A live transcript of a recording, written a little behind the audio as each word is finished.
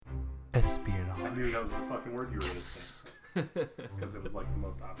knew that was the fucking word you were going to say. Because it was like the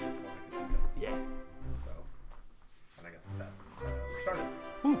most obvious one I could think of. Yeah. So, and I guess with that, we're started.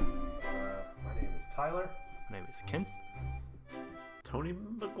 Woo. My name is Tyler. My name is Ken. Tony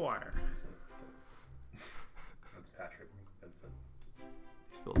McGuire. That's Patrick Vincent. You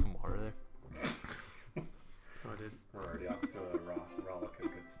spilled some water there. Oh, I did. We're already off to a rollick a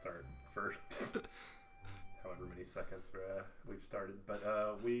good start for however many seconds we've started. But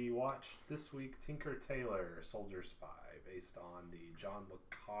we watched this week Tinker Tailor Soldier Spy, based on the John Le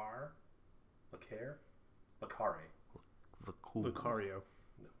Carre Lucario.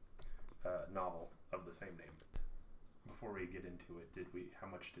 novel of the same name. Before we get into it, how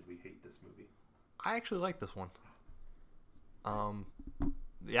much did we hate this movie? I actually like this one.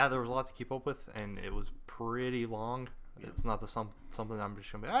 Yeah, there was a lot to keep up with, and it was pretty long. Yeah. It's not something I'm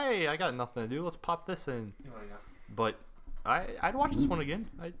just gonna be, hey, I got nothing to do, let's pop this in. Oh yeah. But I'd watch this one again.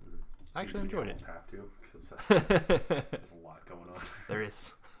 I actually enjoyed it. Have to, because there's a lot going on. There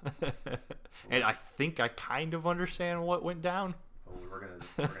is. And I think I kind of understand what went down. Oh, we're gonna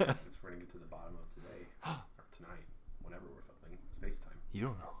get to the bottom of today or tonight, whenever we're filming Space Time. You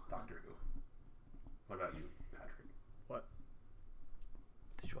don't know. Doctor Who. What about you, Patrick? What?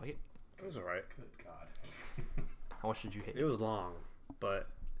 Did you like it? It was alright. Good God. How much did you hate It was long, but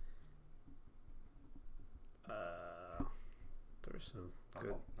there was some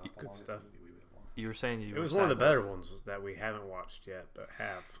good stuff. You were saying It was one of the better ones that we haven't watched yet, but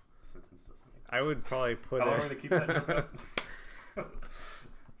have. I would probably put How long are it. we gonna keep that joke up?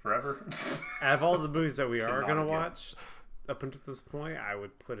 Forever? Out of all the movies that we are Cannot gonna guess. watch up until this point, I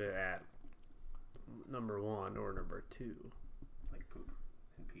would put it at number 1 or number 2, Like poop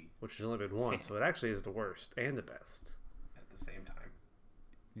and pee which has only been one, so it actually is the worst and the best. at the same time.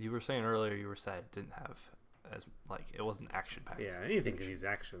 You were saying earlier you were sad it didn't have as it wasn't action packed. Yeah, anything could use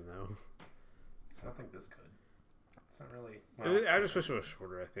action though. I don't think this could. It's not really. I just wish it was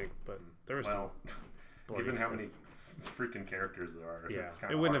shorter. I think, but there was some. bloody given how stuff. many freaking characters there are, Yeah, it's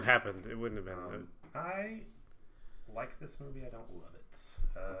kind it of wouldn't have hard. happened. It wouldn't have been. I like this movie. I don't love it.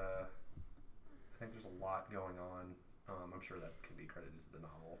 I think there's a lot going on. I'm sure that can be credited to the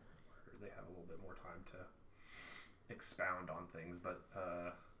novel, where they have a little bit more time to expound on things. But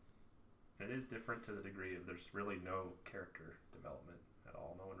it is different to the degree of there's really no character development at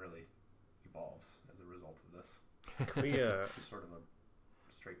all. No one really evolves as a result of this. We Just sort of a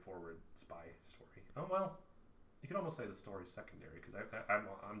straightforward spy story. Oh well, you could almost say the story's secondary because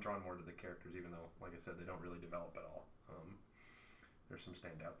I'm drawn more to the characters, even though, like I said, they don't really develop at all. There's some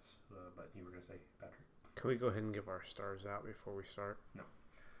standouts, but you were gonna say, Patrick. Can we go ahead and give our stars out before we start?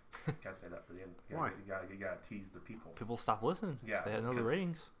 Gotta say that for the end. Why? You gotta tease the people. People stop listening. Yeah, They had no because-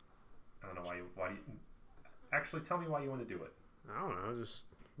 ratings. I don't know why you actually tell me why you want to do it. I don't know.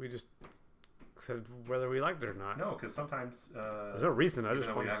 We just said whether we liked it or not. No, because sometimes There's no reason. I even just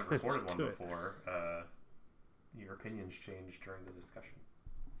though we wanted haven't recorded one to do it. before, your opinions change during the discussion.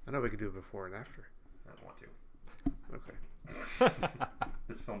 I know we could do it before and after. I don't want to. Okay.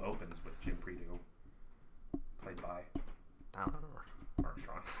 This film opens with Jim Predo, played by I don't remember. Mark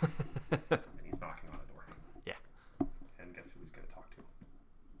Strong, and he's knocking on a door. Yeah. And guess who he's going to talk to?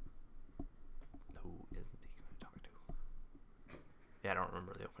 Who isn't he going to talk to? Yeah, I don't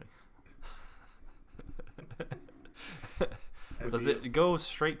remember the opening. Does it go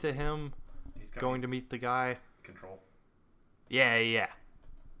straight to him He's got going his to meet the guy? Control. Yeah.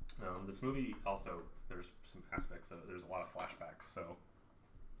 This movie also, there's some aspects of it. There's a lot of flashbacks, so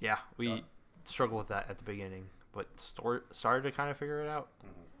Yeah, we struggled with that at the beginning, but started to kind of figure it out.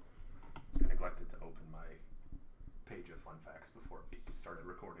 I neglected to open my page of fun facts before we started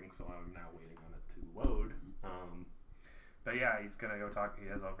recording, so I'm now waiting on it to load. But yeah, he's gonna go talk. He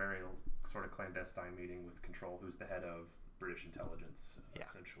has a very sort of clandestine meeting with Control, who's the head of British intelligence,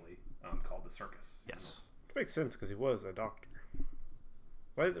 essentially, called the Circus. Yes. Which makes sense because he was a doctor.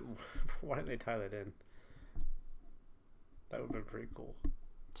 Why didn't they tie that in? That would have been pretty cool.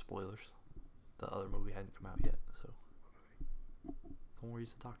 Spoilers. The other movie hadn't come out yet, so don't worry,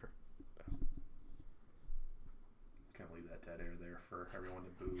 he's the doctor. Can't leave that dead air there for everyone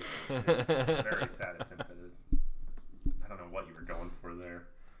to boo. It's a very sad attempt at it. I don't know what you were going for there.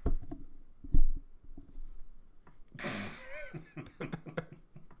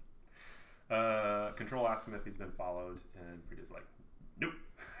 Control asks him if he's been followed, and Preeto's like, nope.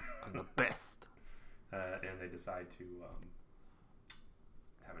 I'm the best. And they decide to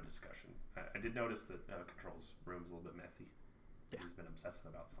have a discussion. I did notice that Control's room's a little bit messy. Yeah. He's been obsessing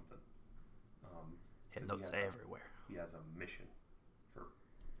about something. Hit 'cause notes he has everywhere. He has a mission for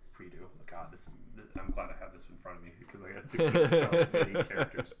Preeto. God, I'm glad I have this in front of me because I got there's so many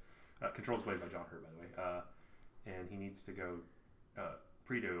characters. Control's played by John Hurt, by the way. And he needs to go.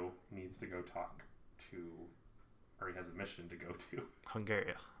 Predo needs to go talk to, or he has a mission to go to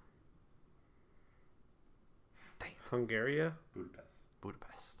Hungary. Hungaria?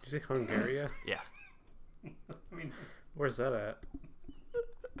 Budapest. Did you say Hungaria? Yeah. I mean, Where's that at?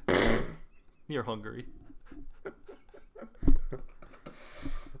 Near Hungary.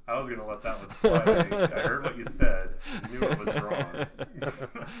 I was gonna let that one slide. I heard what you said. I knew it was wrong.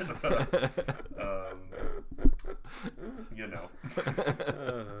 You know.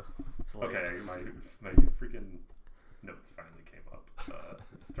 Okay, my freaking notes finally came up.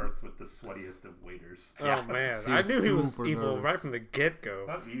 It starts with the sweatiest of waiters. Oh man, I knew he was super evil nervous. right from the get-go.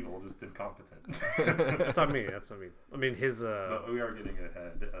 Not evil, just incompetent. That's what I mean. I mean his. But we are getting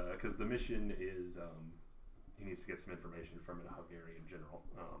ahead because the mission is he needs to get some information from a Hungarian general.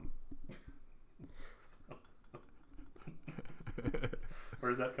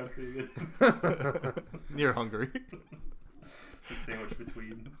 Where's that country again? Near Hungary. It's sandwiched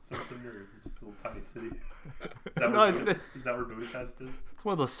between something, or is it just a little tiny city? No, Is that where Budapest is? It's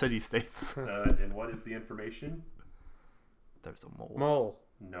one of those city states. And what is the information? There's a mole. Mole.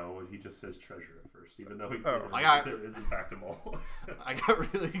 No, he just says treasure at first, even though he Oh. there is in fact a mole. I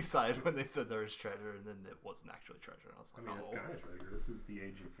got really excited when they said there was treasure, and then it wasn't actually treasure. And I was I like, mean, it's kind of treasure. This is the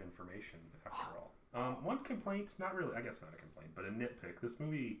age of information, after all. One complaint, not really, I guess not a complaint, but a nitpick. This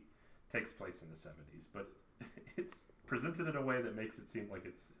movie takes place in the 70s, but it's presented in a way that makes it seem like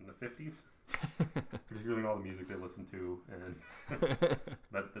it's in the 50s. Particularly all the music they listen to, and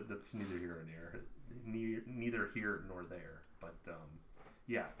but that's neither here nor there. Neither here nor there. But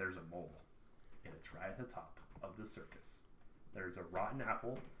yeah, there's a mole, and it's right at the top of the circus. There's a rotten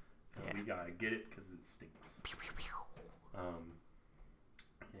apple, and we gotta get it because it stinks.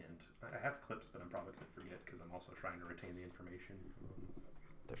 And I have clips, but I'm probably gonna forget because I'm also trying to retain the information.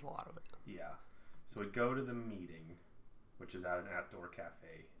 there's a lot of it. Yeah. So we go to the meeting, which is at an outdoor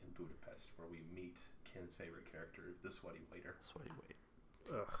cafe in Budapest, where we meet Ken's favorite character, the sweaty waiter. Sweaty wait.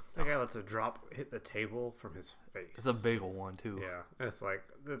 Ugh, that guy lets a drop hit the table from his face. It's a big old one too. Yeah, and it's like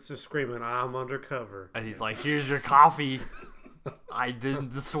it's just screaming, "I'm undercover." And he's like, "Here's your coffee." I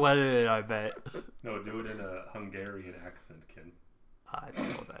didn't sweat it. I bet. No, do it in a Hungarian accent, Ken. I don't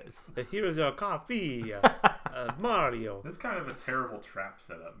know what that is. And here's your coffee, Mario. This is kind of a terrible trap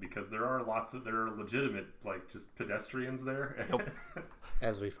setup because there are legitimate like just pedestrians there. Yep.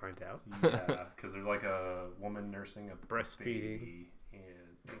 As we find out, Yeah, because there's like a woman nursing a Breastfeeding. baby,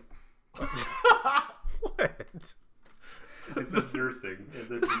 and what? it says nursing, and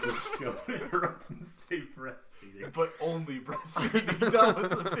then you just go interrupt and say breastfeeding. But only breastfeeding. That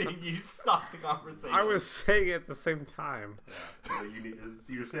was the thing. You stopped the conversation. I was saying it at the same time. Yeah,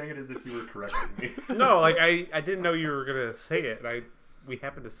 so you're saying it as if you were correcting me. No, like I didn't know you were gonna say it. We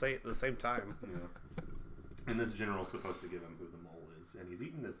happened to say it at the same time. Yeah. And this general's supposed to give him who the mole is, and he's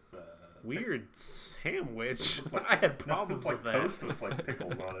eating this Weird sandwich. I had problems it's like with toast that. with like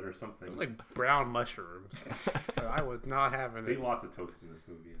pickles on it or something. It was like brown mushrooms. I was not having They it. ate lots of toast in this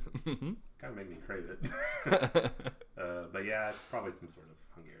movie. And kind of made me crave it. But yeah, it's probably some sort of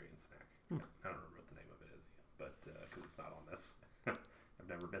Hungarian snack. I don't remember what the name of it is, but because it's not on this, I've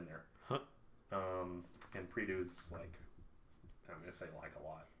never been there. Huh. And Predu's like, I'm gonna say like a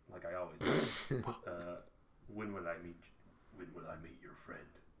lot, like I always do. When would I meet your friend?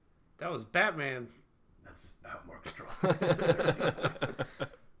 That was Batman. That's how Mark Strong.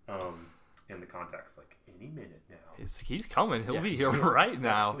 In the context, like any minute now. He's coming. He'll Yeah. be here right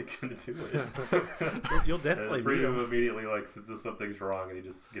now. Definitely gonna do it. You'll definitely meet Freedom him. immediately like says something's wrong, and he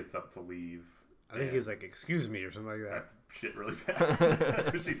just gets up to leave. I think he's like, "Excuse me" or something like I that. have to shit really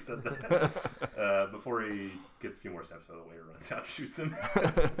bad. She said that. Before he gets a few more steps, the waiter runs out and shoots him.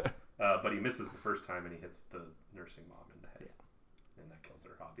 But he misses the first time, and he hits the nursing mom in the head, and that kills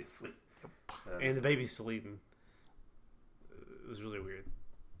her, obviously. And the baby's still eating. It was really weird.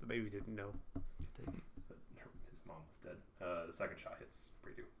 The baby didn't know. His mom was dead. The second shot hits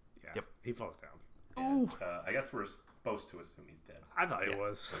Predu. Yeah. Yep. He falls down. Ooh. I guess we're supposed to assume he's dead. I thought Yeah. it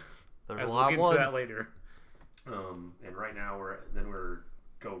was. There's As a we'll lot get of into blood. that later. And right now we're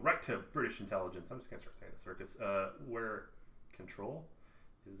go right to British intelligence. I'm just gonna start saying the circus. Where Control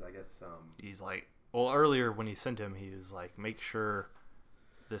is, I guess. He's like, well, earlier when he sent him, he was like, make sure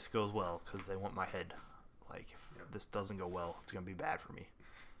this goes well because they want my head. Like, if this doesn't go well, it's gonna be bad for me.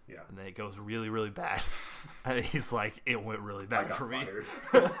 Yeah. And then it goes really, really bad. And he's like, it went really I bad got for me. fired.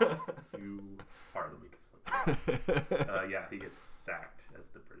 You are the weakest link. Yeah, he gets sacked, as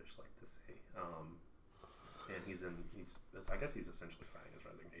the British like to say. And I guess he's essentially signing his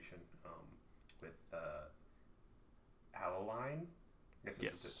resignation with Alaline. I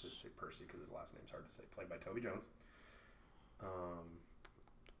guess it's just say Percy because his last name's hard to say. Played by Toby Jones.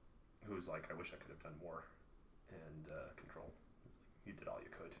 Who's like, I wish I could have done more. And Control. You did all you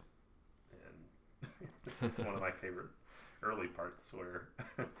could. And this is one of my favorite early parts where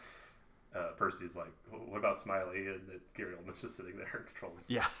Percy's like, what about Smiley? And Gary Oldman's just sitting there and Control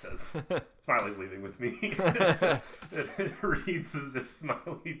says, Smiley's leaving with me. It reads as if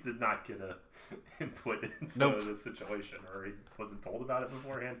Smiley did not get a input into the situation, or he wasn't told about it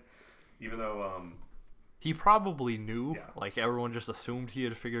beforehand. Even though he probably knew, like everyone just assumed he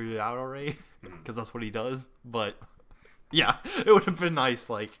had figured it out already, because that's what he does. But yeah, it would have been nice,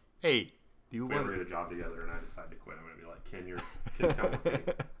 like, hey, if we ever get a job together and I decide to quit, I'm going to be like, can come with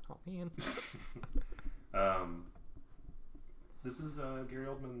me? Oh, man. This is Gary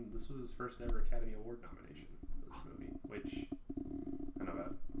Oldman. This was his first ever Academy Award nomination for this movie, which I know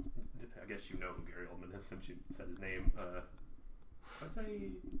about. I guess you know who Gary Oldman is since you said his name. I'd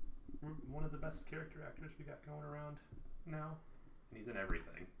say one of the best character actors we got going around now, and he's in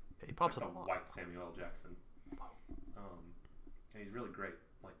everything. Yeah, he pops like up a lot. White Samuel L. Jackson. And he's really great,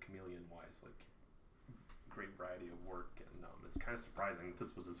 like chameleon wise, like great variety of work, and it's kind of surprising that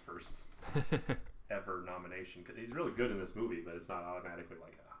this was his first ever nomination. Cause he's really good in this movie, but it's not automatically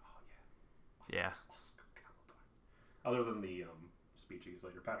like yeah. Oscar. Other than the speech he gives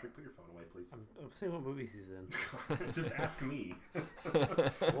later. Patrick, put your phone away, please. I'm saying what movies he's in. Just ask me.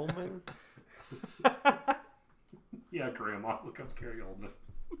 Woman? Yeah, Graham, I'll look up Gary Oldman.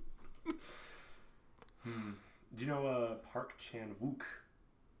 Do you know Park Chan-wook,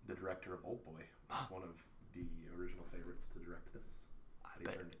 the director of Oldboy, was one of the original favorites to direct this? I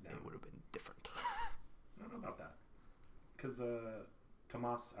bet it would have been different. I don't know about that. Because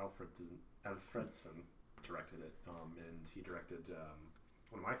Tomas Alfredson directed it, and he directed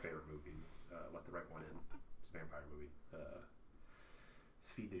one of my favorite movies, Let the Right One In. It's a vampire movie.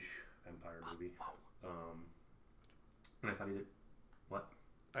 Swedish vampire movie. And I thought he did... What?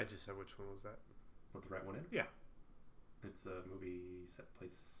 I just said which one was that? Let the Right One In? Yeah. It's a movie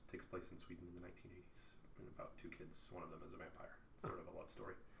takes place in Sweden in the 1980s, and about two kids. One of them is a vampire. It's sort of a love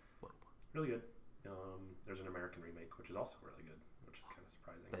story. Whoa. Really good. There's an American remake, which is also really good, which is kind of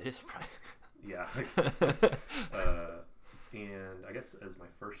surprising. That is surprising. Yeah. And I guess as my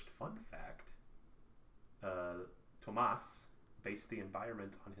first fun fact, Tomas based the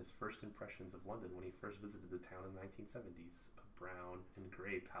environment on his first impressions of London when he first visited the town in the 1970s. Of brown and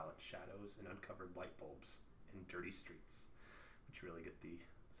gray palette shadows and uncovered light bulbs and dirty streets, which really get the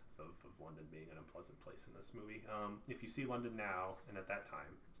sense of London being an unpleasant place in this movie. If you see London now and at that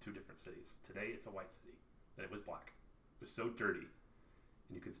time, it's two different cities. Today it's a white city, and it was black. It was so dirty,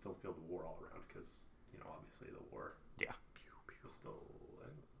 and you could still feel the war all around because, obviously the war was still,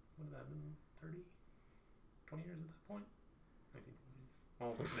 what would that have been, 30, 20 years at that point? 1920s.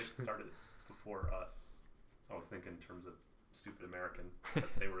 Well, they started before us. I was thinking in terms of stupid American, but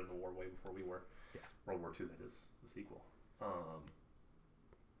they were in the war way before we were. Yeah. World War II, that is the sequel.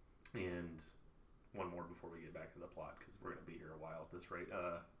 And one more before we get back to the plot, because we're going to be here a while at this rate.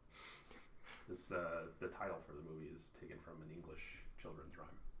 The title for the movie is taken from an English children's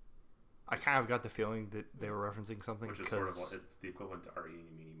rhyme. I kind of got the feeling that they were referencing something. Which is sort of, it's the equivalent to R.E.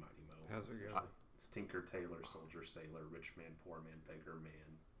 Meeny Miny Mo. How's it go? It's Tinker, Tailor, Soldier, Sailor, Rich Man, Poor Man, Beggar Man,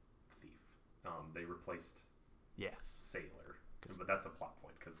 Thief. They replaced Sailor. But that's a plot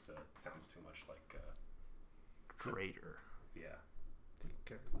point, because it sounds too much like... Traitor. Yeah.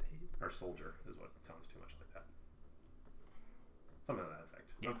 Tinker, or Soldier is what sounds too much like that. Something to that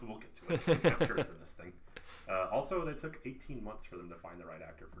effect. Yeah. We'll get to it. I'm sure it's in this thing. Also, they took 18 months for them to find the right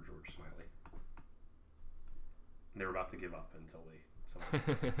actor for George Smiley. And they were about to give up until someone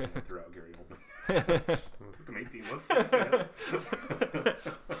threw out Gary Oldman. Took them 18 months.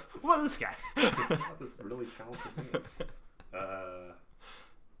 What is this guy? This really talented man.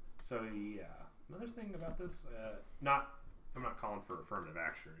 So yeah, another thing about this, I'm not calling for affirmative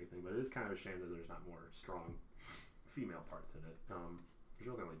action or anything, but it is kind of a shame that there's not more strong female parts in it. There's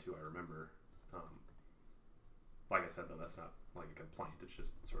really only two I remember. Like I said, though, that's not like a complaint. It's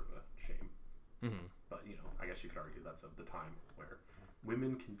just sort of a shame. Mm-hmm. But, I guess you could argue that's of the time where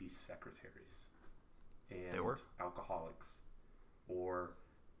women can be secretaries and alcoholics or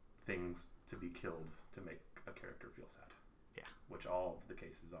things to be killed to make a character feel sad. Yeah. Which all of the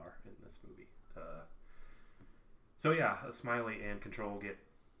cases are in this movie. So yeah, Smiley and Control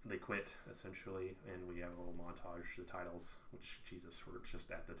they quit essentially, and we have a little montage of the titles, which, Jesus, we're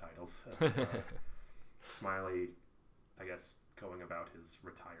just at the titles. Smiley, I guess, going about his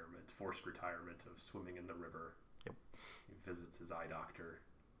forced retirement of swimming in the river. Yep. He visits his eye doctor.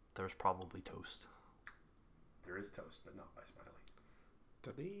 There's probably toast. There is toast, but not by Smiley.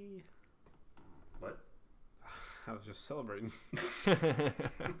 Dudley. What? I was just celebrating. Trying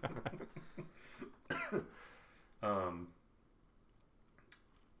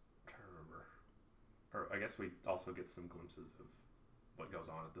to remember. Or I guess we also get some glimpses of what goes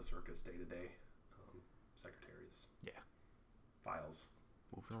on at the circus day to day. Secretaries. Yeah. Files.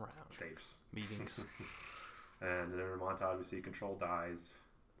 Moving around. Safes. Meetings. And then in a montage we see Control dies.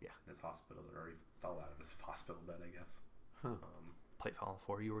 Yeah. In his hospital. Or he fell out of his hospital bed, I guess. Huh. Plate falling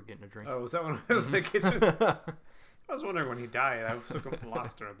for you were getting a drink. Oh, was that when I was in the kitchen? I was wondering when he died. I was so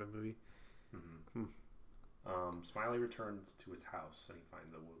lost throughout the movie. Mm-hmm. Smiley returns to his house and he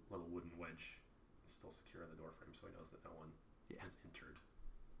finds the little wooden wedge still secure in the doorframe, so he knows that no one is entered.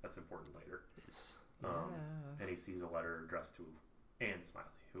 That's important later. It is. And he sees a letter addressed to Anne Smiley,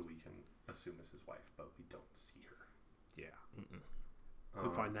 who we can assume is his wife, but we don't see her. Yeah.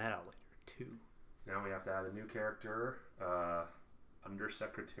 We'll find that out later, too. Now we have to add a new character,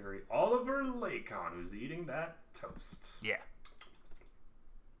 Undersecretary Oliver Lacon, who's eating that toast. Yeah.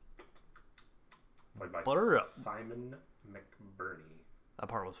 Played by Butter up. Simon McBurney. That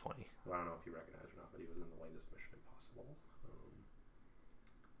part was funny. Well, I don't know if you recognize or not, but he was in the latest Mission Impossible.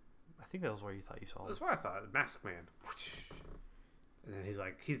 I think that was where you thought you saw him. That's what I thought. Masked Man. And then he's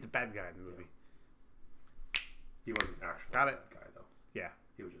like, he's the bad guy in the movie. He wasn't actually Got a it. bad guy, though. Yeah.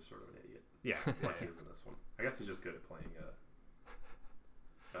 He was just sort of an idiot, Yeah. like he is in this one. I guess he's just good at playing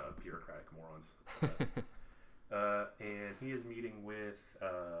bureaucratic morons. And he is meeting with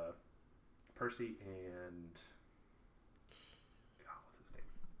Percy and... what's his name?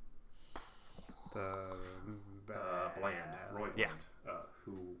 Bland. Roy Bland. Yeah.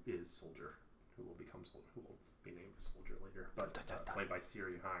 Who is Soldier. Who will become Soldier. Who will be named Soldier later. But played by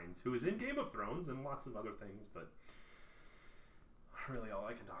Siri Hines, who is in Game of Thrones and lots of other things, but really all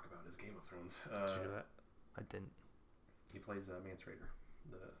I can talk about is Game of Thrones. Did you know that? I didn't. He plays Mance Rayder,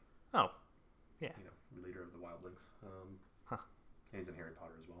 the leader of the Wildlings. He's in Harry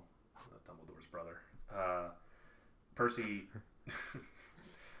Potter as well. Dumbledore's brother. Percy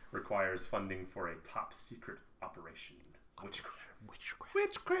requires funding for a top secret operation.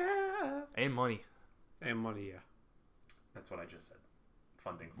 Witchcraft. And money. And money, yeah. That's what I just said.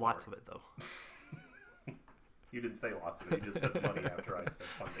 Funding for Lots of it, though. You didn't say lots of it. You just said money after I said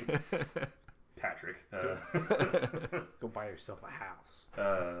funding. Patrick. Go buy yourself a house.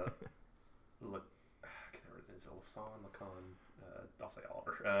 Look, is it Lacan? I'll say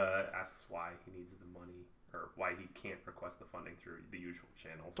Oliver. Asks why he needs the money, or why he can't request the funding through the usual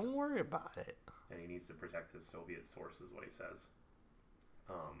channels. Don't worry about it. And he needs to protect his Soviet source, is what he says.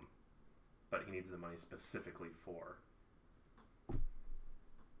 But he needs the money specifically for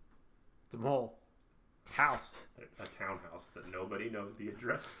the mole house, a townhouse that nobody knows the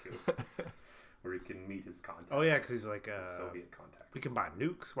address to, where he can meet his contact. Oh yeah, because he's like Soviet contact. We can buy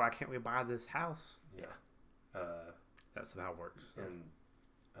nukes. Why can't we buy this house? Yeah. That's how it works. So. And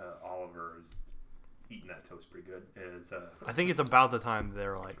Oliver is eating that toast pretty good. I think it's about the time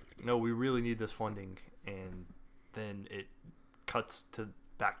they're like, no, we really need this funding, and then it cuts to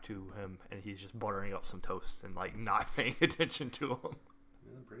back to him, and he's just buttering up some toast and like not paying attention to him.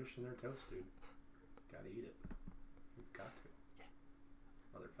 Yeah, the British and their toast, dude. Gotta eat it. You've got to. Yeah.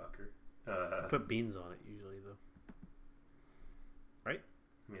 Motherfucker. Put beans on it usually, though. Right?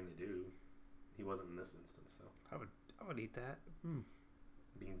 I mean, they do. He wasn't in this instance, though. I would eat that.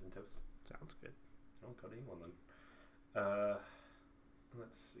 Beans and toast. Sounds good. I'll go to England then.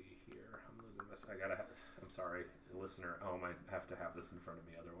 Let's see here. I'm losing this. I'm sorry, listener at home. I have to have this in front of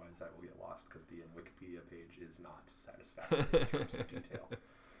me, otherwise I will get lost because the Wikipedia page is not satisfactory in terms of detail.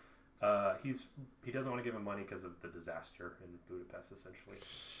 He doesn't want to give him money because of the disaster in Budapest, essentially.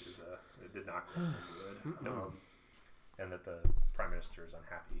 It did not go so good. And that the Prime Minister is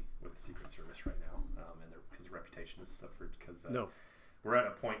unhappy with the Secret Service right now, and his reputation has suffered because we're at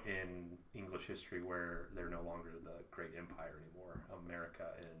a point in English history where they're no longer the great empire anymore. America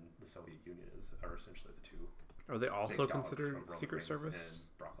and the Soviet Union are essentially the two. Are they also big dogs considered from Roman Secret Reigns Service?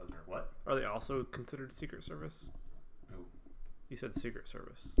 and Brock Lesnar. What? Are they also considered Secret Service? Who? You said Secret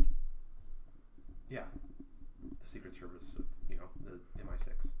Service. Yeah, the Secret Service of the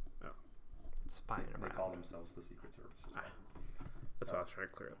MI6. Oh, spying They around. call themselves the Secret Service as well. That's what I was trying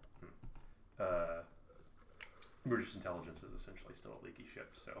to clear up. British intelligence is essentially still a leaky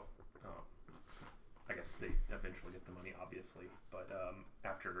ship, so I guess they eventually get the money, obviously. But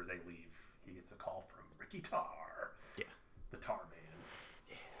after they leave, he gets a call from Ricky Tar. Yeah. The Tar Man.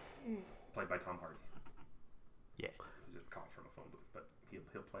 Yeah. Played by Tom Hardy. Yeah. Who's a call from a phone booth, but he'll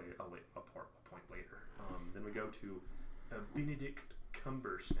play a point later. Then we go to Benedict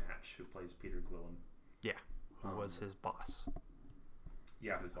Cumbersnatch, who plays Peter Gwilym. Yeah. Who was his boss?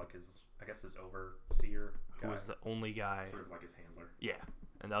 who's like his overseer Who guy. was the only guy? Sort of like his handler. Yeah,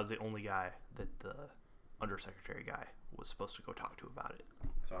 and that was the only guy that the undersecretary guy was supposed to go talk to about it.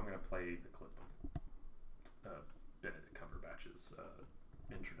 So I'm gonna play the clip of Benedict Cumberbatch's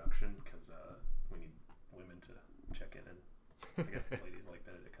introduction because we need women to check in, and I guess the ladies like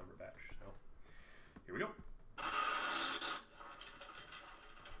Benedict Cumberbatch. So here we go.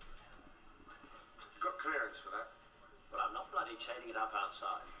 Got clearance for that. Well, I'm not bloody chaining it up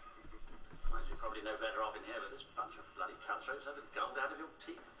outside. Mind you probably know better off in here with this bunch of bloody cutthroats having gold out of your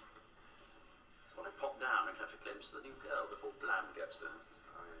teeth. Want to pop down and catch a glimpse of the new girl before Blam gets to her.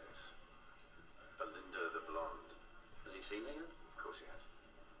 Oh, yes. Belinda the blonde. Has he seen her yet? Of course he has.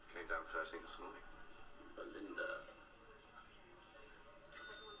 Came down first thing this morning. Belinda.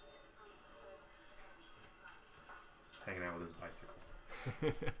 Just hanging out with his bicycle.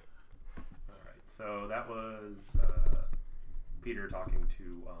 All right. So that was Peter talking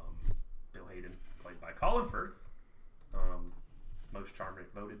to Bill Hayden, played by Colin Firth.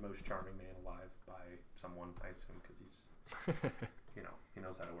 Voted most charming man alive by someone, I assume, because he's, he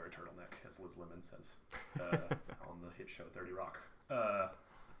knows how to wear a turtleneck, as Liz Lemon says on the hit show 30 Rock.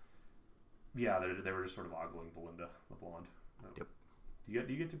 Yeah, they were just sort of ogling Belinda, the blonde. Yep. Do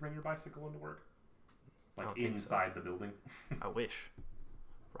you get to bring your bicycle into work? I Like don't think so. inside the building? I wish.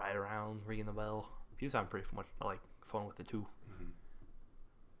 Ride around, ringing the bell. He was having pretty much like fun with it too. Mm-hmm.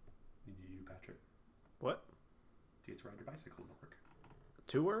 Did you, Patrick? What? Do you get to ride your bicycle to work?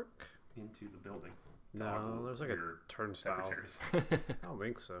 To work? Into the building? No, Toggle there's like a your turnstile. secretaries. I don't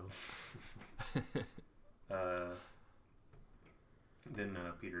think so. Then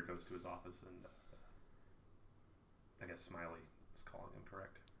Peter goes to his office and I guess Smiley is calling him,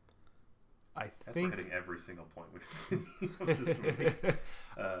 correct? I As think. we're hitting every single point we've of this movie.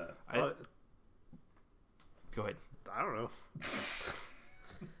 Go ahead. I don't know.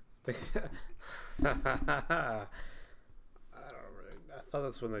 I thought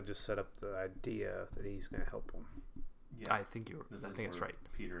that's when they just set up the idea that he's going to help them. Yeah, I think this I is think it's where right.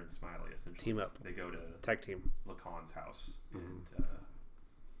 Peter and Smiley essentially Team up. They go to Tag team. Lacan's house and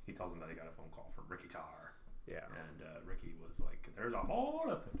he tells him that he got a phone call from Ricky Tarr. Yeah. And Ricky was like, "There's a mole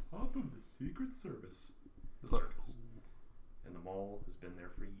at the top of the Secret Service, the Look. circus, and the mole has been there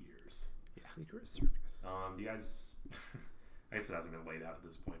for years." Yeah. Secret Circus. Do you guys? I guess it hasn't been laid out at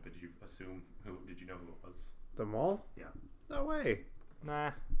this point, but did you assume who? Did you know who it was? The mall? Yeah. No way.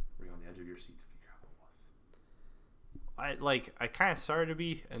 Nah. Were you on the edge of your seat to figure out who it was? I kind of started to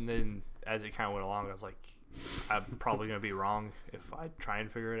be, and then as it kind of went along, I was like, I'm probably gonna be wrong if I try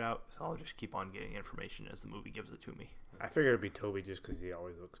and figure it out. So I'll just keep on getting information as the movie gives it to me. I figured it'd be Toby just because he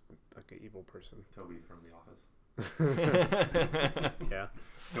always looks like an evil person. Toby from The Office. Yeah.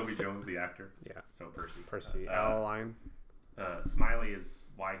 Toby Jones, the actor. Yeah. So Percy. Percy. Adeline. Smiley is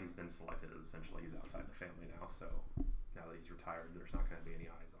why he's been selected. Essentially, he's outside the family now. So now that he's retired, there's not going to be any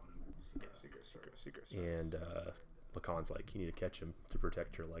eyes on him. So, Secret Service. and Lacan's like, you need to catch him to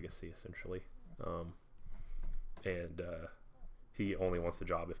protect your legacy, essentially. And he only wants the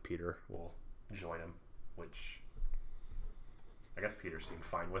job if Peter will join him, which I guess Peter seemed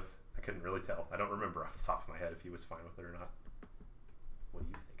fine with. I couldn't really tell. I don't remember off the top of my head if he was fine with it or not. What do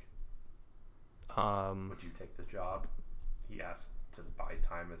you think? Would you take the job? He asked to buy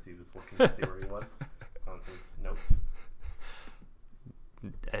time as he was looking to see where he was on his notes.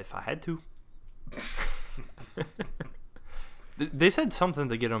 If I had to. They said something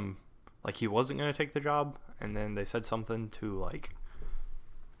to get him, like he wasn't going to take the job, and then they said something to, like,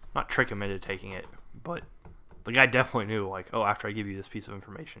 not trick him into taking it, but the guy definitely knew, like, oh, after I give you this piece of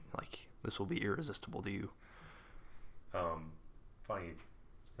information, like, this will be irresistible to you. Funny,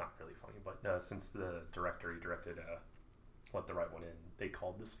 not really funny, but since the director, he directed Let the Right One In, they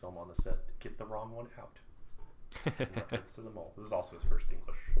called this film on the set Get the Wrong One Out. In reference to the mole. This is also his first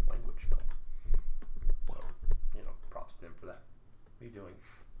English language film. So, props to him for that. What are you doing?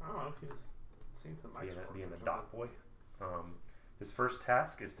 I don't know. He seems the nice Being a dock boy. His first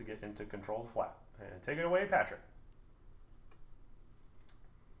task is to get into Control's flat. And take it away, Patrick.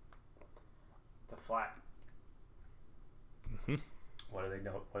 The flat. Mm-hmm. What do they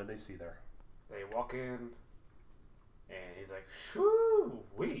know? What do they see there? They walk in, and he's like, "Shoo,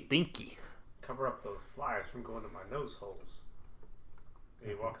 wait, Stinky. cover up those flies from going to my nose holes."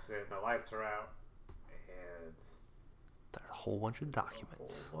 He walks in, the lights are out, and There's a whole bunch of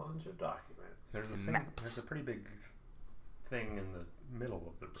documents. a whole bunch of documents. Maps. There's a pretty big thing in the middle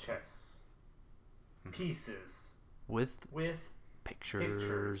of the Chess. Pieces With with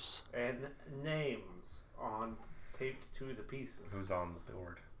pictures. and names on taped to the pieces. Who's on the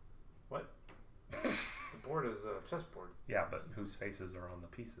board? What? The board is a chessboard. Yeah, but whose faces are on the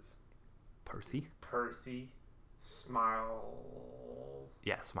pieces? Percy? Percy, Smile.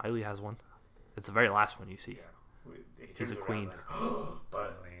 Yeah, Smiley has one. It's the very last one you see. Yeah. He He's turns a around queen. like,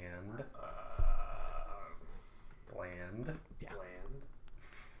 but Bland. Yeah. Bland.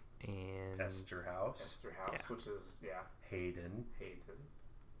 And Esther House. Esther House, Yeah. which is Hayden. Hayden.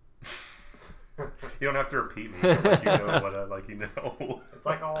 You don't have to repeat me. Like you know what? Like you know. It's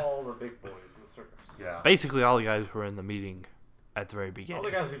like all the big boys in the circus. Yeah. basically all the guys who were in the meeting at the very All beginning.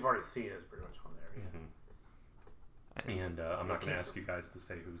 the guys we've already seen is pretty much on there. Yeah. And I'm not going to ask you guys to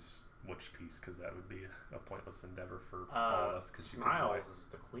say who's which piece because that would be a pointless endeavor for all of us. Cause Smiles is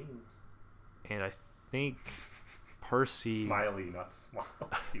the queen. And I think Percy. Smiley, not Smiles,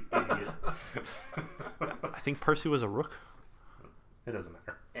 you idiot. I think Percy was a rook. It doesn't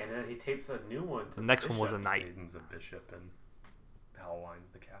matter. And then he tapes a new one to The next one was a Bishop. knight. Hayden's a bishop and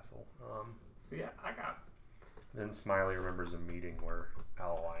Allewinde's the castle. So yeah, I got. Then Smiley remembers a meeting where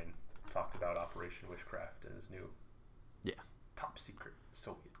Allewinde talked about Operation Witchcraft and his new Yeah. top secret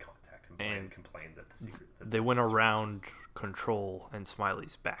Soviet contact, and Bland And complained that the secret. That They went the secret around was- Control and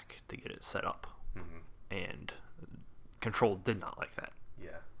Smiley's back to get it set up. Mhm. And Control did not like that.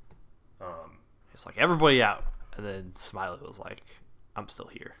 Yeah. It's like, everybody out. And then Smiley was like, I'm still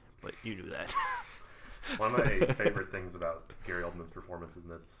here. But you knew that. One of my favorite things about Gary Oldman's performance in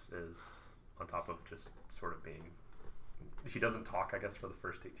this is, on top of just sort of being, he doesn't talk, I guess, for the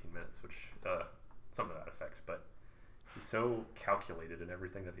first 18 minutes, which, some of that effect, but he's so calculated in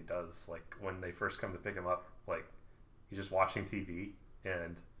everything that he does. Like, when they first come to pick him up, like, he's just watching TV,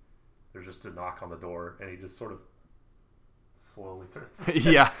 and there's just a knock on the door, and he just sort of slowly turns.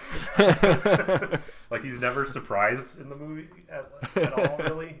 Yeah. Like, he's never surprised in the movie at all,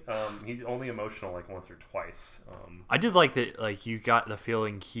 really. He's only emotional, like, once or twice. I did like that, like, you got the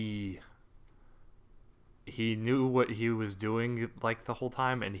feeling he knew what he was doing, like, the whole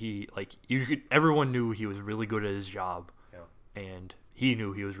time, and everyone knew he was really good at his job, Yeah. and he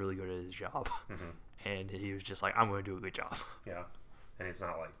knew he was really good at his job, Mhm. and he was just like, I'm going to do a good job. Yeah. And it's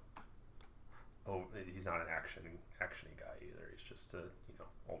not like, oh, he's not an actiony guy either. He's just a,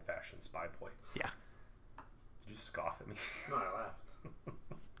 old-fashioned spy boy. Yeah. Did you scoff at me? No, I laughed.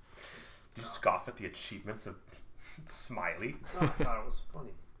 Did you scoff at the achievements of Smiley? No, I thought it was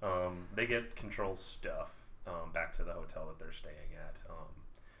funny. They get Control stuff back to the hotel that they're staying at.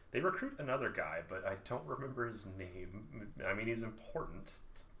 They recruit another guy, but I don't remember his name. I mean, he's important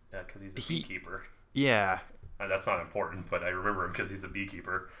because he's a beekeeper. Yeah. That's not important, but I remember him because he's a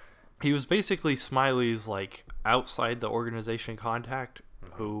beekeeper. He was basically Smiley's, like, outside the organization contact,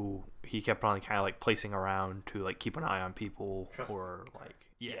 Mm-hmm. who he kept on kind of, like, placing around to, like, keep an eye on people, Trust or,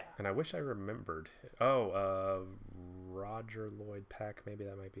 like, yeah. And I wish I remembered. Oh, Roger Lloyd Pack. Maybe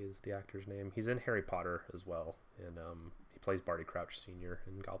that might be the actor's name. He's in Harry Potter as well, and he plays Barty Crouch Sr.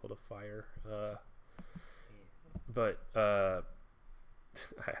 in Goblet of Fire. But I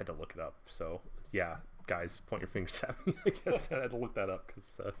had to look it up. So yeah, guys, point your fingers at me. I guess I had to look that up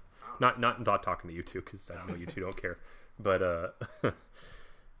because not talking to you two because I know you two don't care. But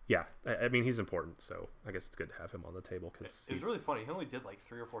yeah, I mean he's important, so I guess it's good to have him on the table because It was really funny. He only did, like,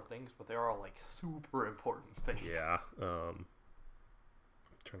 3 or 4 things, but they were all, like, super important things. yeah. I'm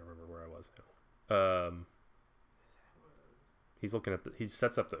trying to remember where I was now. He's looking at he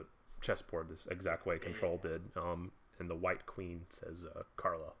sets up the chessboard this exact way Control did. And the White Queen says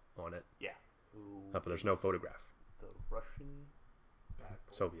Carla on it. Yeah. But there's no photograph. The Russian...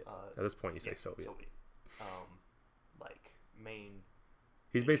 Soviet. At this point, you say Soviet. Like, main...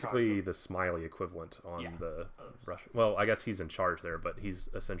 He's basically the Smiley equivalent on the Russian. Well, I guess he's in charge there, but he's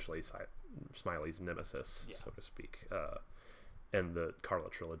essentially Smiley's nemesis, so to speak. And the Carla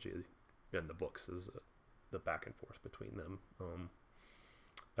trilogy in the books is the back and forth between them.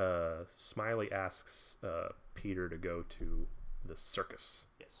 Smiley asks Peter to go to the circus.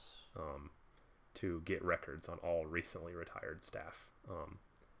 Yes. To get records on all recently retired staff,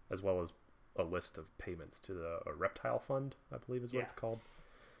 as well as a list of payments to the Reptile Fund, I believe is what it's called.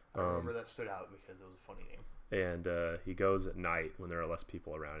 I remember that stood out because it was a funny name. And he goes at night when there are less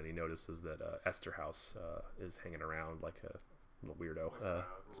people around, and he notices that Esther House is hanging around like a little weirdo,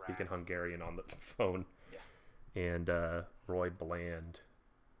 speaking Hungarian on the phone. Yeah. And Roy Bland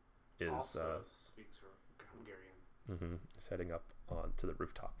is Also speaks Hungarian. is heading up to the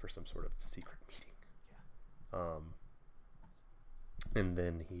rooftop for some sort of secret meeting. Yeah. And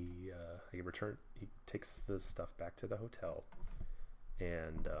then he takes the stuff back to the hotel,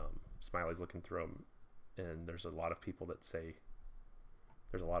 and Smiley's looking through them, and there's a lot of people that say,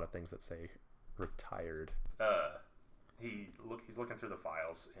 there's a lot of things that say retired. He's looking through the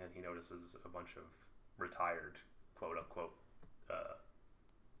files, and he notices a bunch of retired, quote unquote,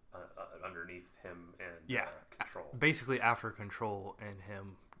 underneath him and Yeah. Control. Basically, after Control and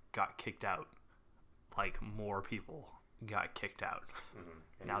him got kicked out, like more people got kicked out.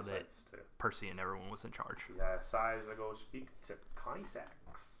 And Now he that decides to Percy and everyone was in charge. he decides to go speak to Connie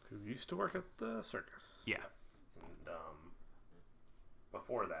Sachs, Who used to work at the circus. Yeah. And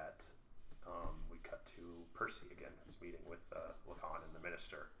before that, we cut to Percy again, who's meeting with Lacan and the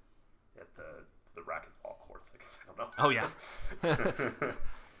minister at the racquetball courts. I guess I don't know. Oh yeah,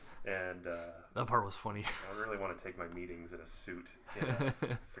 And that part was funny. I really want to take my meetings in a suit in a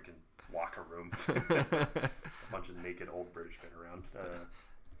freaking locker room. A bunch of naked old British men around.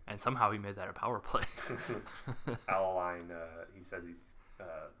 And somehow he made that a power play. Alaline, he says he's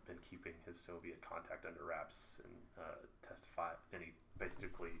been keeping his Soviet contact under wraps and and he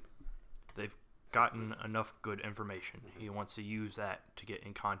basically They've gotten enough good information. He wants to use that to get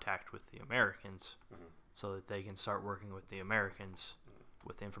in contact with the Americans, so that they can start working with the Americans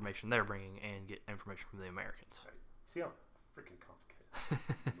with the information they're bringing and get information from the Americans. Right. See how freaking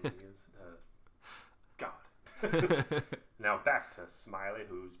complicated the movie is? God. Now back to Smiley,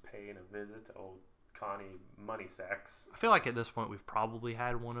 who's paying a visit to old Connie Money Sacks. I feel like at this point we've probably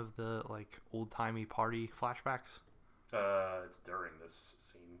had one of the like old timey party flashbacks. It's during this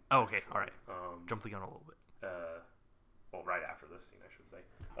scene. Oh, okay, actually. all right. Jump the gun a little bit. Well, right after this scene, I should say.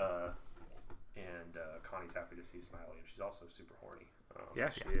 And Connie's happy to see Smiley, and she's also super horny. Yeah,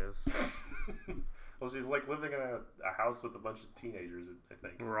 she is. Well, she's like living in a house with a bunch of teenagers, I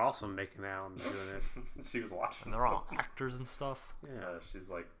think. We're also making out and doing it. She was watching. And they're all actors and stuff. Yeah. She's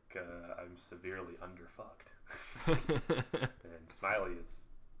like, I'm severely underfucked. And Smiley is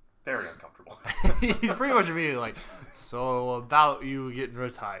very uncomfortable. He's pretty much immediately like, so about you getting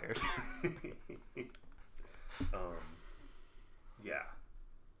retired. Yeah.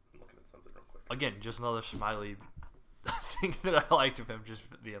 I'm looking at something real quick. Again, just another Smiley thing that I liked of him, just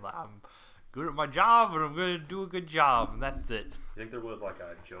being like, I'm good at my job and I'm going to do a good job, and that's it. You think there was like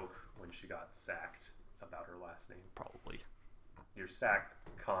a joke when she got sacked about her last name? Probably. You're sacked,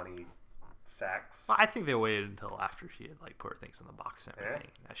 Connie Sachs. Well, I think they waited until after she had like put her things in the box and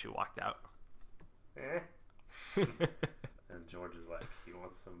everything as she walked out. And George is like, he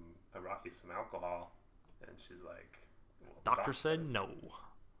wants I brought you some alcohol. And she's like, well, Doctor said no.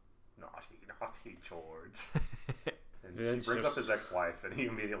 Naughty George. And Then she brings just- up his ex-wife, and he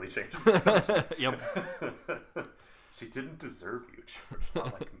immediately changes the subject. Yep. She didn't deserve you, George.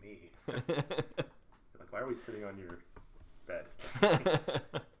 Not like me. Like, why are we sitting on your bed?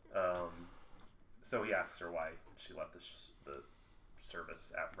 So he asks her why she left the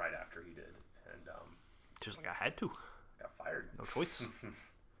service right after he did, and Just like, I had to. got fired. No choice.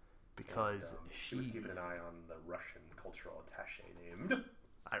 Because And, she was keeping an eye on the Russian cultural attaché named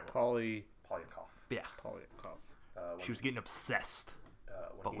I don't know. Polyakov. Yeah. Polyakov. When She was getting obsessed,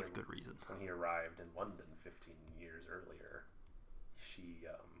 when but he- with good reason. When he arrived in London 15 years earlier, she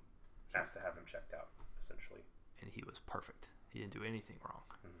asked to have him checked out, essentially. And he was perfect. He didn't do anything wrong.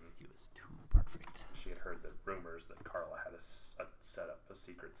 Mm-hmm. He was too perfect. She had heard the rumors that Carla had set up a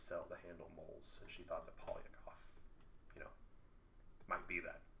secret cell to handle moles, and she thought that Polyakov, might be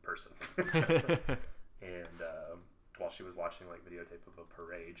that person. And while she was watching like videotape of a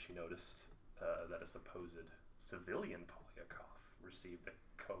parade, she noticed that a supposed civilian Polyakov received a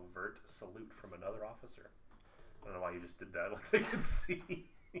covert salute from another officer. I don't know why you just did that, like they could see.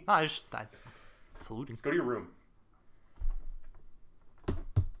 I saluting. Go to your room.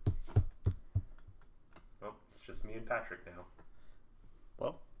 Well, it's just me and Patrick now.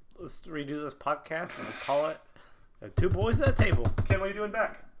 Well, let's redo this podcast and call it Two Boys at a Table. Ken, what are you doing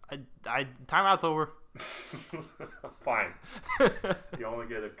back? Timeout's over. Fine. You only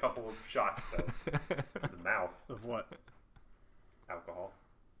get a couple of shots, though. To the mouth. Of what? Alcohol.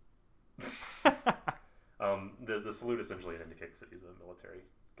 The salute essentially indicates that he's a military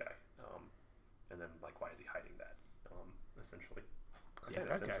guy. And then, like, why is he hiding that? Essentially. I Yeah, think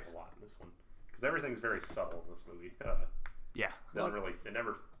that essentially guy. a lot in this one. Because everything's very subtle in this movie. Yeah. It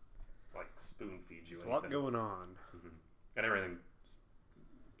never, like, spoon feeds you There's a lot anything. going on. And everything,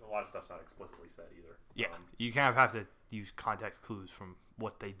 a lot of stuff's not explicitly said either. Yeah. You kind of have to use context clues from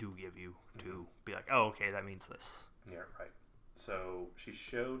what they do give you to be like, oh, okay, that means this. Yeah, right. So she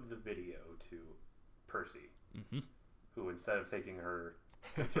showed the video to Percy, who instead of taking her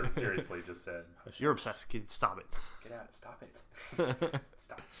concern seriously, just said, You're obsessed, kid. Stop it. "Get out! Stop it!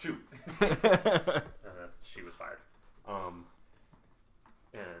 Stop! Shoot!" She was fired.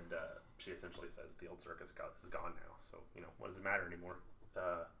 And she essentially says the old circus is gone now. So what does it matter anymore?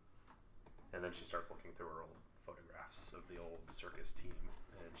 And then she starts looking through her old photographs of the old circus team,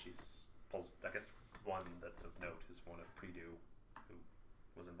 and she's pulls, I guess one that's of note is one of Predu, who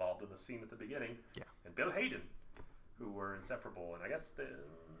was involved in the scene at the beginning, and Bill Hayden, who were inseparable. And I guess in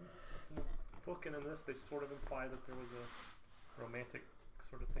the book and in this, they sort of imply that there was a romantic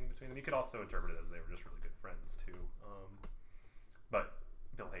sort of thing between them. You could also interpret it as they were just really good friends too. But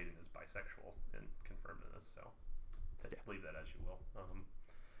Bill Hayden is bisexual and confirmed in this, so leave that as you will,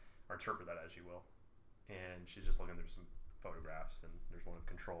 or interpret that as you will. And she's just looking through some photographs, and there's one of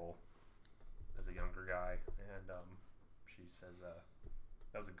Control as a younger guy, and she says,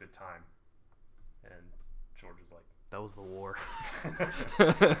 "That was a good time," and George is like, "That was the war."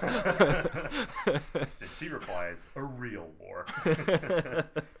 And she replies, "A real war."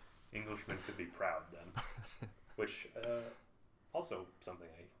 Englishmen could be proud then. Which, also something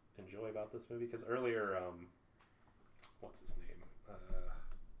I enjoy about this movie, because earlier, what's his name?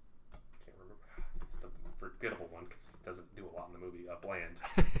 Can't remember. It's the forgettable one because he doesn't do a lot in the movie. Bland,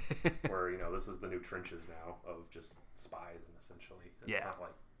 where this is the new trenches now of just spies, and essentially it's not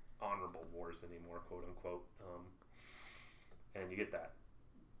like honorable wars anymore, quote unquote. And you get that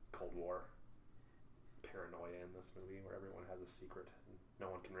Cold War paranoia in this movie, where everyone has a secret and no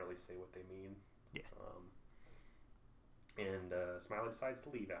one can really say what they mean. Yeah. And Smiley decides to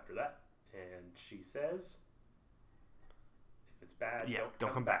leave after that, and she says, "If it's bad,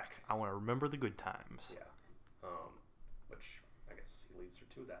 don't come back. I want to remember the good times." Yeah. Which I guess he leaves her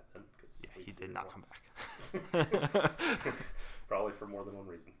to that then, because he did not come back. Probably for more than one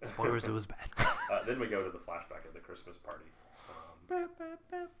reason. Spoilers, it was bad. Then we go to the flashback of the Christmas party. Did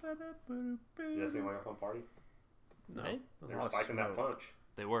you guys see my fun party? No. They were spiking that punch.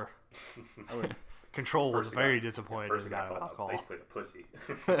 They were. Control was very disappointed in the guy of alcohol. Basically a pussy.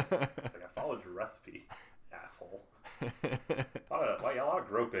 It's like, I followed your recipe, asshole. A lot of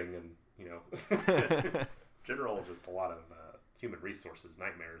groping and, general, just a lot of human resources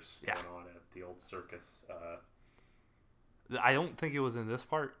nightmares going on at the old circus. I don't think it was in this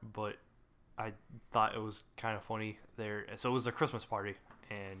part, but I thought it was kind of funny there. So it was a Christmas party,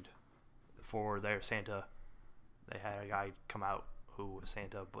 and for their Santa, they had a guy come out who was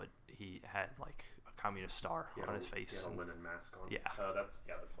Santa, but he had like a communist star on his face. He had a linen mask on. Yeah. That's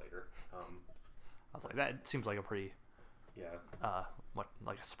later. I was like, that seems like a pretty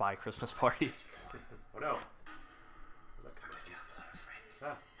like a spy Christmas party. Oh no.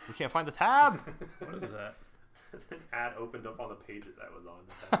 We can't find the tab. What is that? An ad opened up on the page that was on.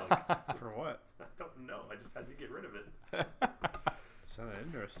 It had, like, For what? I don't know. I just had to get rid of it. Sounded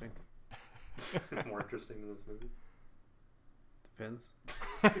interesting. More interesting than this movie. Depends.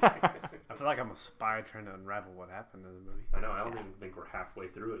 I feel like I'm a spy trying to unravel what happened in the movie. I know. I don't even think we're halfway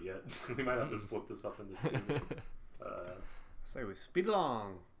through it yet. We might have to split this up into two. I say we speed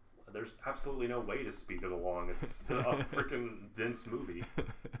along. There's absolutely no way to speed it along. It's a freaking dense movie.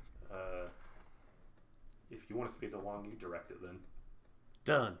 If you want to speed it along, you direct it then.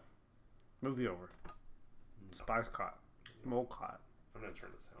 Done. Movie over. No. Spies caught. Mole caught. I'm going to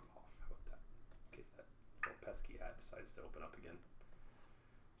turn the sound off. How about that? In case that little pesky ad decides to open up again.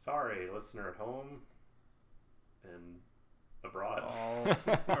 Sorry, listener at home and abroad. All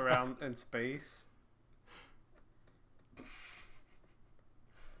around in space.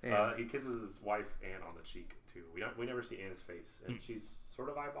 He kisses his wife Anne on the cheek too. We never see Anne's face, and she's sort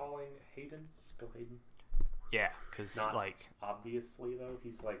of eyeballing Hayden, Bill Hayden. Yeah, because like obviously though,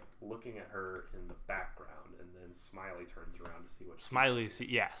 he's like looking at her in the background, and then Smiley turns around to see what Smiley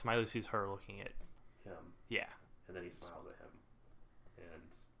sees her looking at him. Yeah, and then he smiles at him, and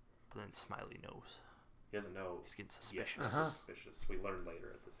but then Smiley knows. He doesn't know. He's getting suspicious. Suspicious. We learn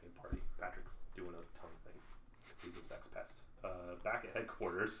later at the same party. Patrick's doing a tongue thing. He's a sex pest. Back at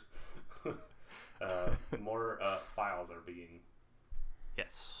headquarters, more files are being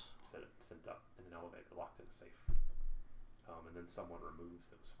sent up in an elevator, locked in a safe. And then someone removes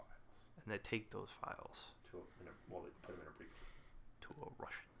those files. And they take those files they put them in a briefcase. To a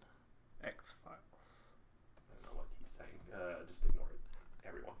Russian. X-Files. I don't know what he's saying. Just ignore it.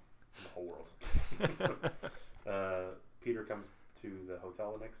 Everyone in the whole world. Peter comes to the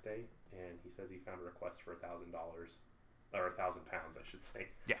hotel the next day, and he says he found a request for $1,000. Or £1,000, I should say.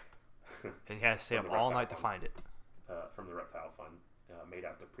 Yeah. And he has to stay up all night to find it. From the Reptile Fund, made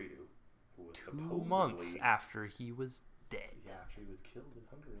out to Predu, who was 2 months after he was dead. Yeah, after he was killed in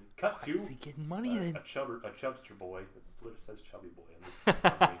Hungary. Why is he getting money then? A chubster boy. It literally says chubby boy on this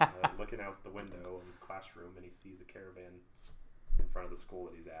summary, looking out the window of his classroom, and he sees a caravan in front of the school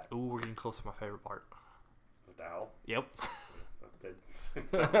that he's at. Ooh, we're getting close to my favorite part. With the owl? Yep.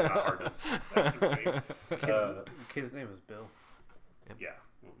 Not hard to say. Kid's name is Bill. Yep. Yeah.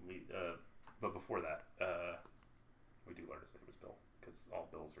 But before that, we do learn his name is Bill, because because all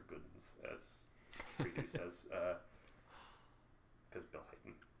Bills are good, as Preview says. Because Bill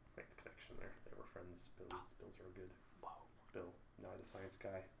Hayden make the connection there. They were friends. Bills are good. Wow. Bill, not a science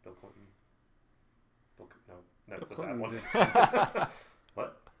guy. Bill Clinton. No, that's Bill a bad one. Clinton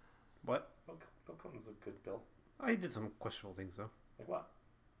What? What? Bill Clinton's a good Bill. Oh, he did some questionable things though. Like what?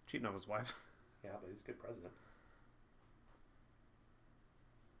 Cheating on his wife. Yeah, but he's a good president.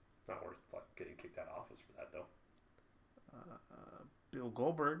 Not worth like getting kicked out of office for that though. Bill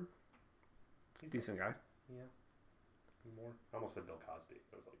Goldberg. He's Decent guy. Yeah. More. I almost said Bill Cosby.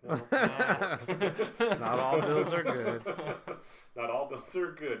 I was like, no. Not all Bills are good. Not all Bills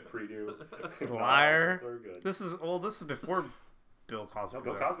are good, Predu. Liar. Not all Bills are good. This is before Bill Cosby. No,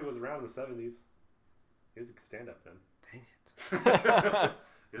 Bill Cosby was around in the 70s. He was a stand-up then. Dang it.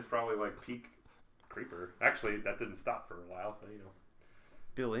 He was probably like peak creeper. Actually, that didn't stop for a while, so you know.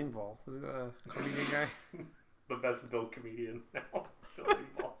 Bill Engvall. Is it a comedian guy? The best Bill comedian now. Bill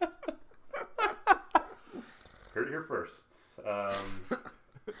Engvall. Heard it here first.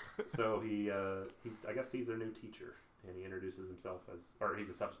 So he's I guess he's their new teacher, and he introduces himself or he's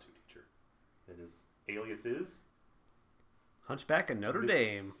a substitute teacher, and his alias is Hunchback of Notre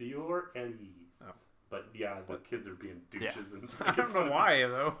Dame. Monsieur Elise. Oh. But yeah, the kids are being douches and I don't know why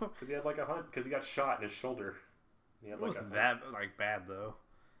though. because he had like because he got shot in his shoulder. He had It like wasn't that like bad though.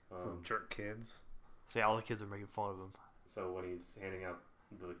 Some Um, jerk kids. So yeah, all the kids are making fun of him. so when he's handing out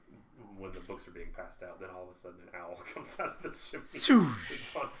when the books are being passed out, then all of a sudden an owl comes out of the chimney. Swoosh.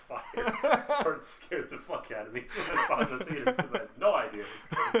 It's on fire. Started scared the fuck out of me when I saw it in the theater because I had no idea.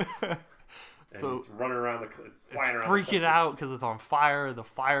 And So it's running around it's It's flying around. freaking out because it's on fire. The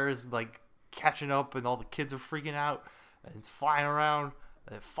fire is like catching up, and all the kids are freaking out. And it's flying around.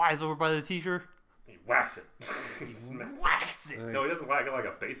 And it flies over by the teacher. He whacks it. He smacks it. Whacks it. No, he doesn't whack it like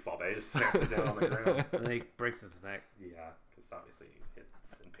a baseball bat. He just smacks it down on the ground. And then he breaks his neck. Yeah, because obviously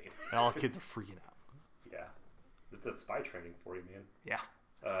it's in pain. And all the kids are freaking out. Yeah, it's that spy training for you, man. Yeah.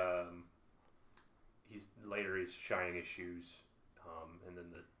 He's shining his shoes, and then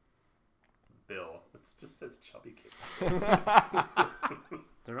the bill. It just says chubby kid.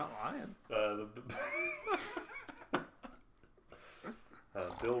 They're not lying.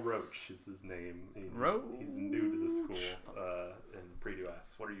 Bill Roach is his name. Roach. He's new to the school. And Predu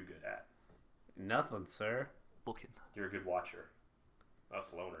asks, "What are you good at?" Nothing, sir. Looking. You're a good watcher.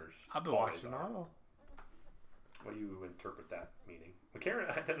 Us loners. I've been always watching are. all. What do you interpret that meaning? Karen,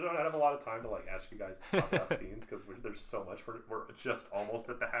 I don't have a lot of time to like ask you guys to talk about scenes because there's so much. We're just almost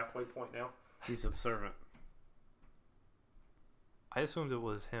at the halfway point now. He's observant. I assumed it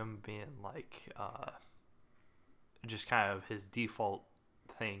was him being like, just kind of his default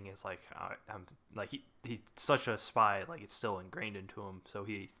thing is like, I'm like he's such a spy, like it's still ingrained into him. So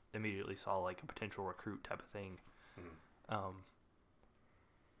he immediately saw like a potential recruit type of thing. Mm-hmm.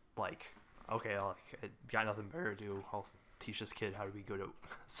 Like, okay, I got nothing better to do. I'll teach this kid how to be good at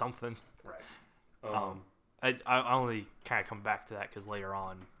something. Right. I only kind of come back to that because later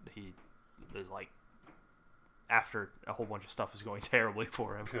on he is like, after a whole bunch of stuff is going terribly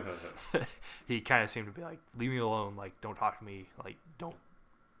for him, he kind of seemed to be like, leave me alone, like don't talk to me, like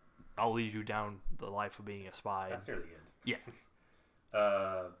I'll lead you down the life of being a spy. That's near the end.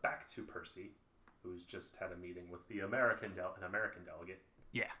 Yeah. Back to Percy, who's just had a meeting with the American delegate.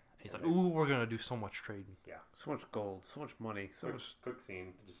 Yeah. He's like, ooh, we're gonna do so much trading. Yeah. So much gold, so much money, so much. Quick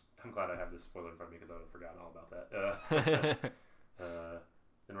scene. I'm glad I have this spoiler in front of me because I would have forgotten all about that.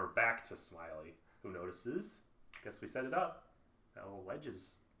 Then we're back to Smiley, who notices. Guess we set it up. That little ledge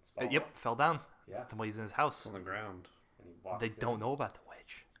is falling Yep, off, fell down. Yeah. Somebody's in his house. On the ground. and he walks. They in. don't know about the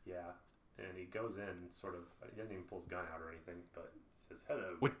wedge. Yeah, and he goes in, sort of. He doesn't even pull his gun out or anything, but he says,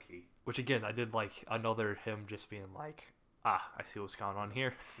 "Hello, What- Ricky." Which again, I did like another him just being like, I see what's going on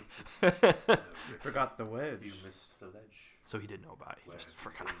here. Forgot the wedge. You missed the ledge. So he didn't know about it. He Where just have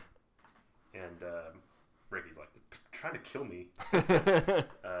forgot. you been? And Ricky's like, trying to kill me. The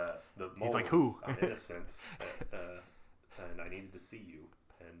He's like, moles, who? I'm innocent, and I needed to see you.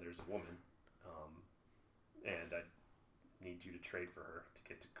 And there's a woman, and I need you to trade for her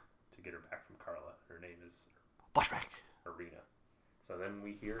to get her back from Carla. Her name is Flashback. Arena. So then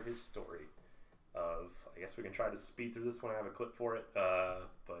we hear his story of, I guess we can try to speed through this one. I have a clip for it,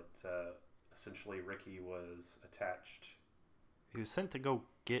 but essentially Ricky was attached, He was sent to go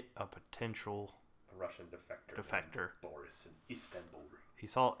get a potential. a Russian defector. Defector. named Boris in Istanbul. He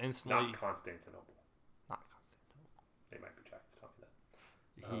saw instantly. Not Constantinople. Not Constantinople. They might project talking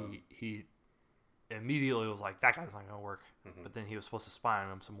that. He immediately was like, that guy's not gonna work. Mhm. But then he was supposed to spy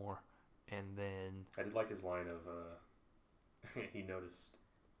on him some more, and then I did like his line of he noticed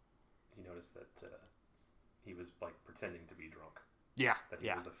that he was like pretending to be drunk Yeah, that he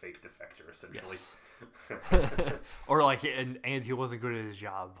yeah. was a fake defector, essentially. Yes. Or like, and he wasn't good at his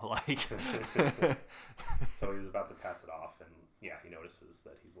job. Like, So he was about to pass it off, and yeah, he notices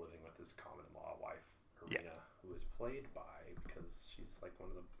that he's living with his common-law wife, Irina, who is played by, because she's like one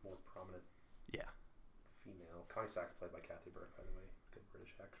of the more prominent yeah, female. Connie Sachs played by Kathy Burke, by the way, good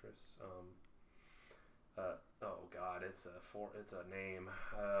British actress. Oh God, it's a name.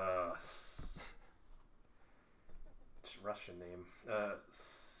 It's a Russian name.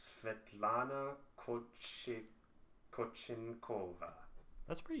 Svetlana Kochenkova.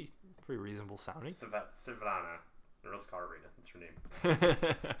 that's pretty reasonable sounding. Svetlana. Or else call her Rita. That's her name.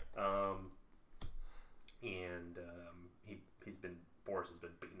 Boris has been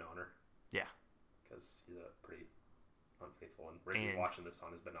beating on her. Yeah. Because he's a pretty unfaithful one. Ricky's And- watching this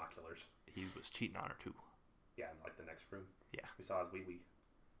on his binoculars. He was cheating on her too. Yeah, in like the next room. Yeah. We saw his wee wee.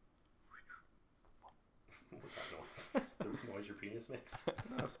 What was that noise? That's the noise your penis makes.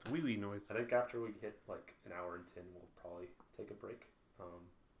 That's the wee wee noise. I think after we hit like an hour and 10, we'll probably take a break.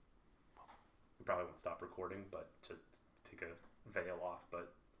 We probably won't stop recording, but to take a veil off.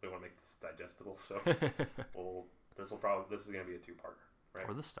 But we want to make this digestible, so this is gonna be a two-parter, right?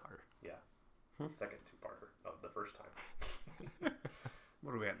 For the starter. Yeah, second two-parter of the first time.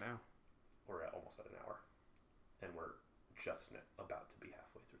 What are we at now? We're almost at an hour, and we're just about to be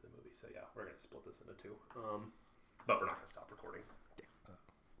halfway through the movie. So yeah, we're gonna split this into two. But we're not gonna stop recording.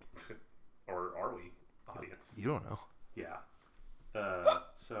 Or are we, audience? You don't know. Yeah.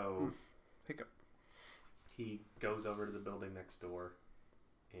 So Hiccup. he goes over to the building next door,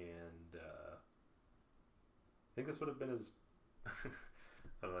 and I think this would have been his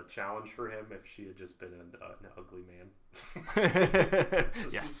a challenge for him if she had just been an ugly man.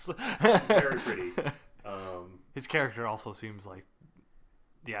 Yes. She's very pretty. His character also seems like,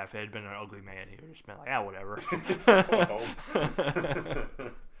 yeah, if it had been an ugly man, he would have just been like, ah, whatever.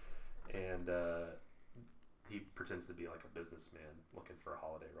 And he pretends to be like a businessman looking for a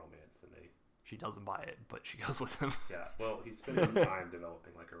holiday romance, and She doesn't buy it, but she goes with him. yeah, well, he spends some time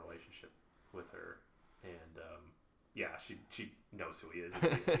developing like a relationship with her, and yeah, she knows who he is,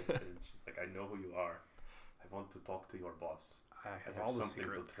 and she's like, I know who you are. I want to talk to your boss. I I have have all the something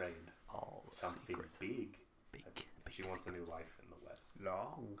secrets. to trade. All the Something secrets. big. Big. She wants a new life in the West.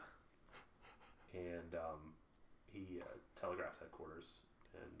 Long. And he telegraphs headquarters,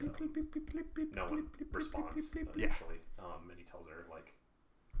 and Beep, beep, beep, beep, beep, beep, no one beep, beep, responds beep, beep, beep, Yeah. initially. And he tells her, like,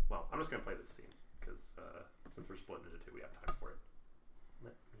 well, I'm just going to play this scene, because since we're splitting into two, we have time for it.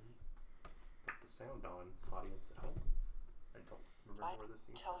 Let me put the sound on, audience at home. I don't remember I where this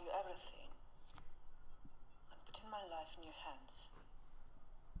scene tell you everything. I'm putting my life in your hands.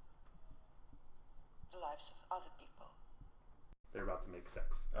 The lives of other people. They're about to make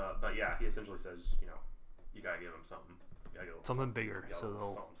sex. But yeah, he essentially says, you know, you got to give him something. You gotta give him Something bigger, You gotta so give him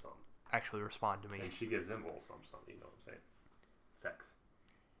they'll something. actually respond to me. And she gives him a little something, you know what I'm saying? Sex.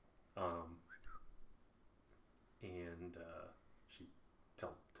 And she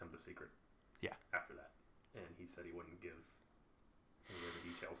told him the secret. Yeah. After that, and he said he wouldn't give any of the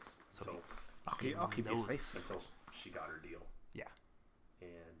details So until I'll keep you knows. safe. until she got her deal. Yeah.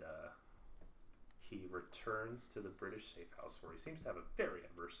 And he returns to the British safe house, where he seems to have a very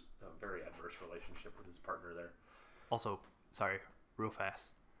adverse relationship with his partner there. Also, sorry, real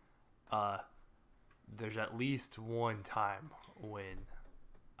fast. There's at least one time when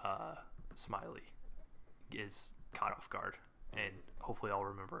Smiley is caught off guard, and hopefully I'll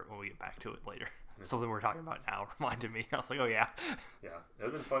remember it when we get back to it later. Something we're talking about now reminded me. I was like, oh yeah. Yeah, it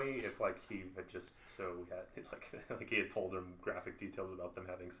would have been funny if like he had just like he had told him graphic details about them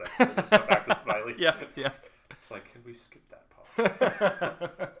having sex, and just got back to Smiley. Yeah. It's like, can we skip that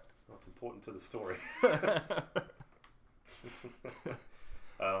part? Well, it's important to the story.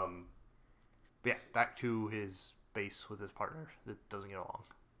 Yeah, back to his base with his partner that doesn't get along.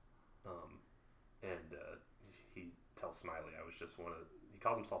 And he tells Smiley, I was just he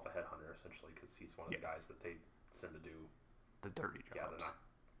calls himself a headhunter, essentially, because he's one of the guys that they send to do, The dirty yeah, jobs.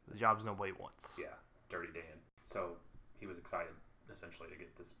 The jobs nobody wants. yeah, Dirty Dan. So he was excited, essentially, to get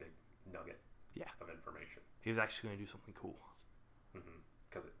this big nugget Yeah. of information. He was actually going to do something cool.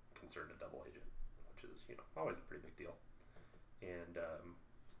 Because it concerned a double agent, which is, you know, always a pretty big deal. And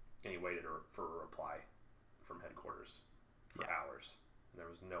he waited for a reply from headquarters for hours, and there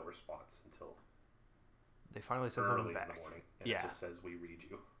was no response until They finally sent early something in back. the morning, and Yeah. it just says, "We read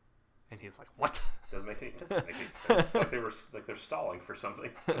you." And he was like, what? Doesn't make any sense. It's like they're stalling for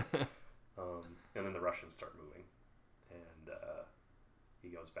something. And then the Russians start moving, and he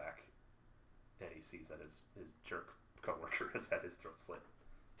goes back, and he sees that his jerk coworker has had his throat slit,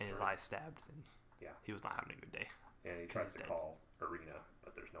 And his Right. eye stabbed, and Yeah. he was not having a good day. and he tries he's to dead. call arena,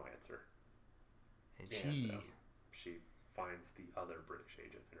 but there's no answer. And she, she finds the other British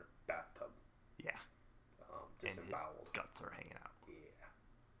agent in her bathtub, yeah, and his disemboweled. guts are hanging out. Yeah.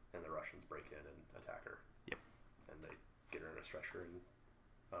 And the Russians break in and attack her. Yep. And they get her in a stretcher and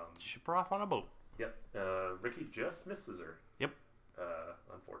Ship her off on a boat. yep. Ricky just misses her. Yep.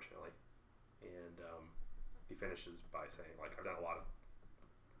 Unfortunately. And he finishes by saying, like, I've done a lot of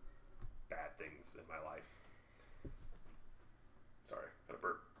bad things in my life. Sorry, got a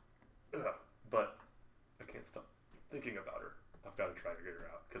burp. Ugh. But I can't stop thinking about her. I've got to try to get her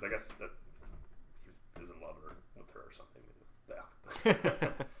out. Because I guess that he doesn't love her with her or something. Yeah.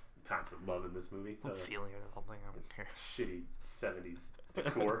 Time for love in this movie. I'm feeling it or something. I don't care. Shitty 70s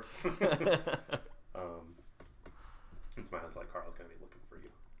decor. And Smiley's like, Carl's going to be looking for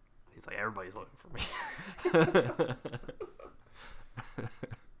you. He's like, everybody's looking for me.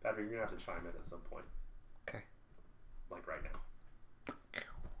 Patrick, you're going to have to chime in at some point. Okay. Like right now.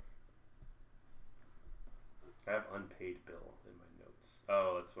 I have unpaid bill in my notes.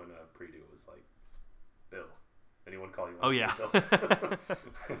 Oh, that's when Predu was like, Bill. Anyone call you Oh, yeah. Bill?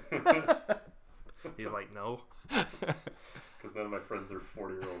 He's like, no. Because none of my friends are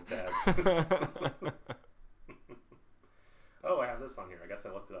 40-year-old dads. Oh, I have this on here. I guess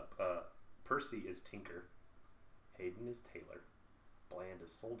I looked it up. Percy is Tinker. Hayden is Taylor. Bland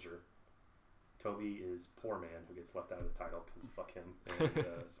is Soldier. Toby is Poor Man, who gets left out of the title because fuck him. And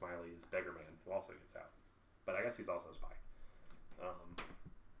Smiley is Beggar Man, who also gets out. But I guess he's also a spy.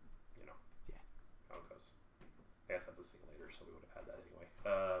 You know. Yeah. How it goes. I guess that's a scene later, so we would have had that anyway.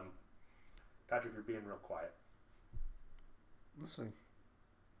 Patrick, you're being real quiet. Listening.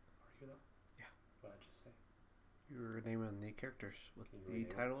 Are you though? Yeah. What did I just say? You were naming the characters with Can you the rename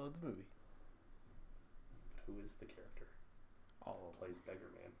them? title of the movie. Who is the character? All Plays Beggar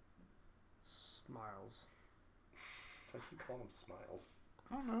Man. Smiles. Why do you call him Smiles?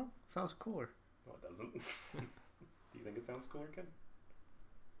 I don't know. Sounds cooler. No, it doesn't. Do you think it sounds cooler, kid?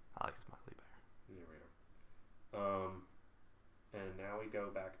 I like Smiley better. Yeah, right. And now we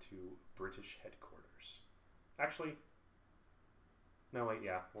go back to British headquarters. Actually, no, wait,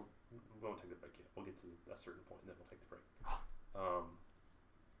 yeah, we won't take the break yet. We'll get to a certain point, and then we'll take the break.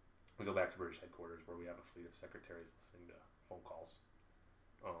 We go back to British headquarters, where we have a fleet of secretaries listening to phone calls,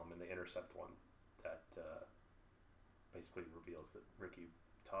 and they intercept one that basically reveals that Ricky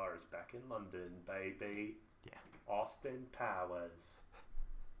Tar is back in London, baby. Yeah. Austin Powers.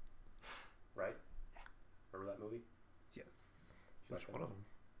 Right? Yeah. Remember that movie? Yes. You Which like one that? of them?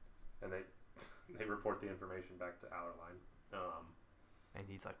 And they report the information back to Allerline. And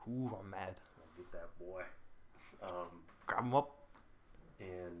he's like, ooh, I'm mad. I'll get that boy. Grab him up.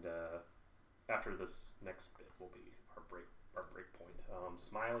 And after this next bit will be our break point.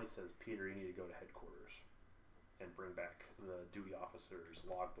 Smiley says, Peter, you need to go to headquarters and bring back the duty officer's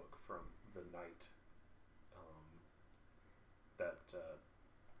logbook from the night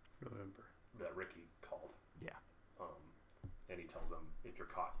November. that Ricky called. Yeah. And he tells them, if you're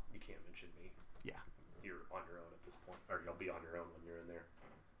caught, you can't mention me. Yeah. You're on your own at this point, or you'll be on your own when you're in there.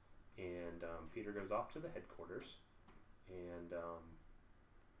 And Peter goes off to the headquarters, and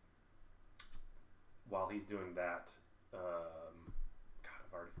while he's doing that, God,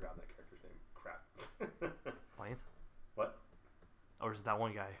 I've already forgotten that character's name. Crap. Bland? What? Or is it that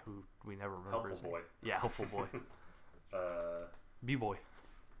one guy who we never remember his Helpful name? Boy. Yeah, Helpful Boy. B-Boy.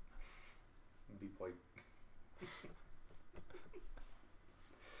 B-Boy.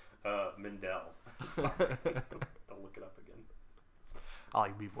 Mindell. Sorry. I'll look it up again. I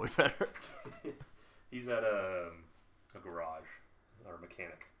like B-Boy better. He's at a garage or a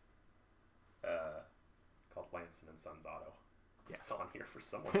mechanic called Lanson and Sons Auto. Yeah. It's on here for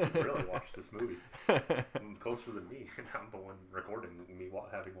someone who really watched this movie. Closer than me, and I'm the one recording me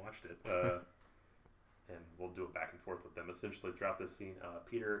having watched it. And we'll do it back and forth with them. Essentially, throughout this scene,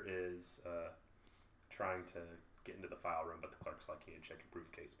 Peter is trying to get into the file room, but the clerk's like, you need to check your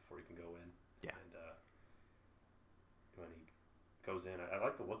briefcase before you can go in. Yeah. And when he goes in, I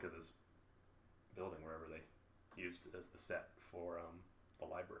like the look of this building wherever they used it as the set for the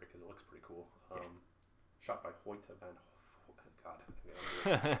library, because it looks pretty cool. Shot by Hoyte van... God,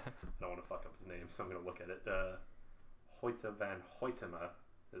 I don't want to fuck up his name, so I'm going to look at it. Hoyte van Hoytema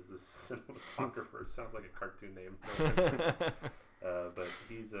is the cinematographer. It sounds like a cartoon name. No offense. But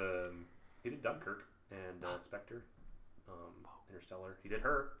he's he did Dunkirk and Spectre, Interstellar. He did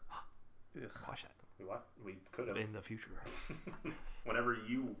Her. Ugh. Watch that. We could have. In the future. Whenever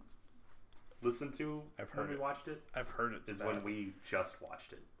you listened to I've heard when we it. watched it, I've heard it's is bad. when we just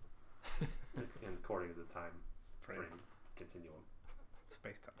watched it. And according to the time Frame. continuum.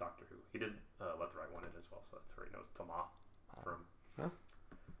 Space time. Doctor Who. He did Let the Right One In as well, so that's where he knows Tama. from. Huh?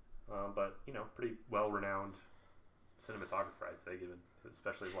 But pretty well-renowned cinematographer, I'd say, given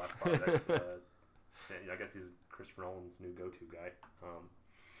especially his last projects. I guess he's Christopher Nolan's new go-to guy.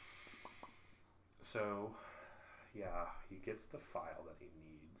 So, yeah, he gets the file that he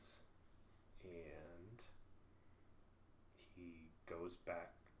needs, and he goes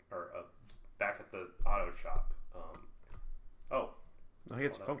back at the auto shop. No, he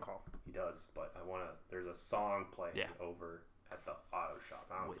gets a Hold phone up. call. He does, but there's a song playing Yeah. over at the auto shop.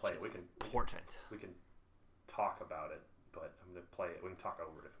 I don't Which play it. is We can important. talk about it, but I'm gonna play it. We can talk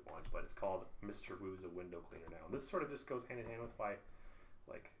over it if we want. But it's called Mr. Wu's a Window Cleaner now. And this sort of just goes hand in hand with why,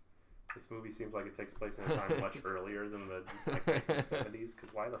 like, this movie seems like it takes place in a time much earlier than the 1970s.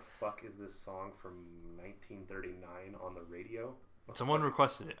 Because why the fuck is this song from 1939 on the radio? Someone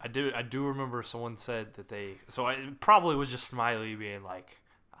requested it. I do remember someone said that they. So it probably was just Smiley being like,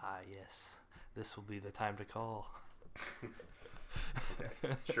 yes, this will be the time to call.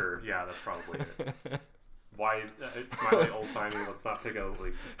 Okay, sure, yeah, that's probably it. Why it's Smiley old-timey? Let's not pick a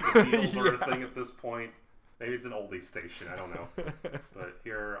the Beatles sort of thing at this point. Maybe it's an oldie station. I don't know. But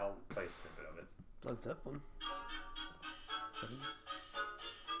here, I'll play a snippet of it. Led Zeppelin. 70s.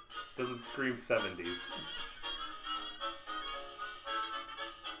 Doesn't scream 70s.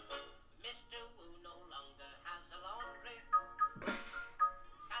 Mr. Wu no longer has a laundry.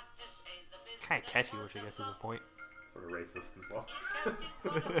 Sad to say the business Kind of catchy, which I guess is a point. Sort of racist as well.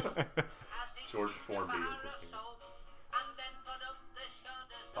 George George Formby is the singer.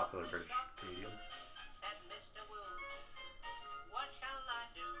 Popular British comedian. Said Mr. Wu, what shall I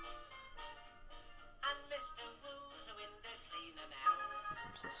do? And Mr. Wu's a window cleaner now.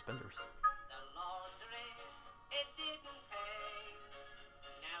 Some suspenders. The laundry, it didn't pay.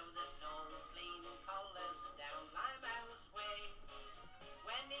 Now there's no clean collars down Limehouse Way.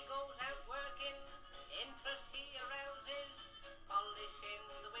 When he goes out working, interest he arouses, polishing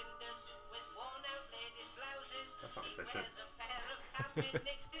the windows with worn-out ladies' blouses. That's not He efficient. wears a pair of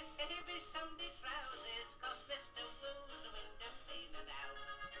Kaepernicks to save his Sunday trousers, 'cause Mr. Wu's a window cleaner now.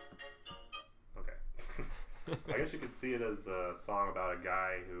 Okay. I guess you could see it as a song about a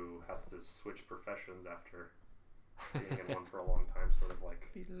guy who has to switch professions after being in one for a long time, sort of like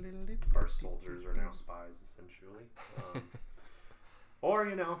our soldiers are now spies, essentially. Or,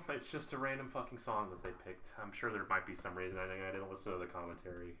 it's just a random fucking song that they picked. I'm sure there might be some reason. I didn't listen to the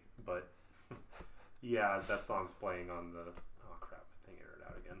commentary, but yeah, that song's playing on the... Oh, crap. I think I aired it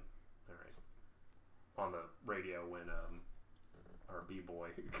out again. All right. On the radio when our B-boy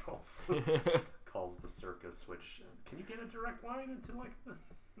calls the circus, which... Can you get a direct line into, like, the...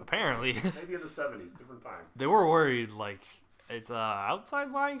 Apparently. Maybe in the 70s, different time. They were worried, like, it's outside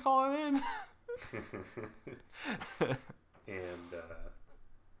line calling in. And, let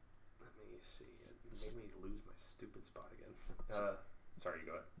me see. It made me lose my stupid spot again. Sorry, you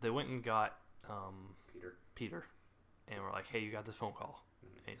go ahead. They went and got Peter. and we're like, hey, you got this phone call.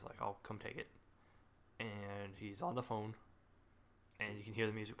 And he's like, I'll come take it. And he's on the phone, and you can hear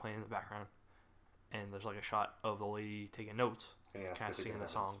the music playing in the background. And there's like a shot of the lady taking notes, And he asked kind if of he singing could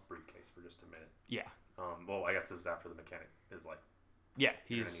the have song. his briefcase for just a minute. Yeah. Well, I guess this is after the mechanic is like, Yeah,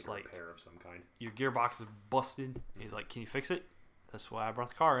 you're gonna he's need a like, repair of some kind. your gearbox is busted. He's like, can you fix it? That's why I brought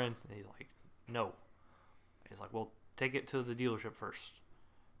the car in. And he's like, no. He's like, well, take it to the dealership first.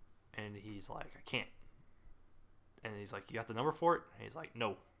 And he's like, I can't. And he's like, you got the number for it? And he's like,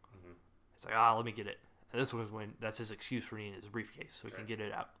 no. Mm-hmm. He's like, let me get it. And this was when, that's his excuse for needing his briefcase, so he can Right. get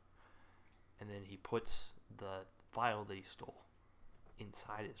it out. And then he puts the file that he stole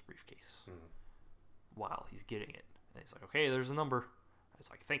inside his briefcase while he's getting it. And he's like, okay, there's a number. It's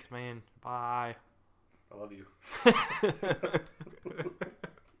like, thanks, man. Bye. I love you.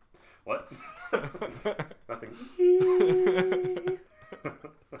 What? Nothing.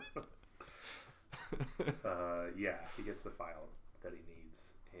 Yeah, he gets the file that he needs,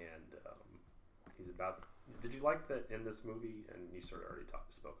 and he's about. Did you like that in this movie? And you sort of already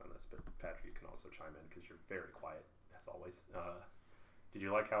spoke on this, but Patrick, you can also chime in because you're very quiet as always. Did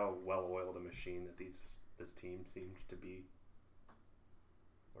you like how well-oiled a machine that this team seemed to be?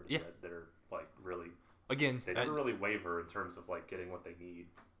 Or Yeah. they're like really. Again, They never really waver in terms of like getting what they need.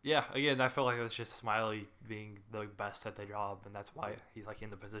 yeah, again, I feel like that's just Smiley being the best at the job, and that's why he's like in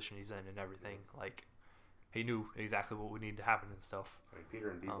the position he's in and everything. Like, he knew exactly what would need to happen and stuff. I mean, Peter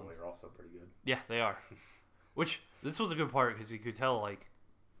and B-Boy are also pretty good. Yeah, they are. Which, this was a good part because you could tell, like,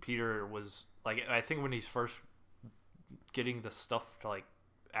 Peter was, like, I think when he's first getting the stuff to, like,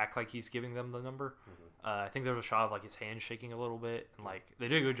 act like he's giving them the number, I think there was a shot of, like, his hand shaking a little bit. And, like, they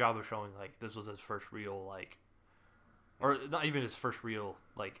did a good job of showing, like, this was his first real, like, or not even his first real,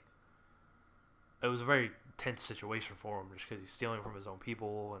 like, it was a very tense situation for him just because he's stealing from his own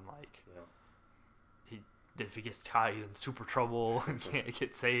people and like if he gets caught, he's in super trouble and can't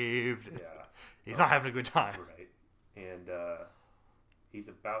get saved. Yeah. He's not having a good time. Right. And he's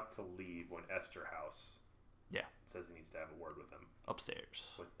about to leave when Esterhouse says he needs to have a word with him. Upstairs.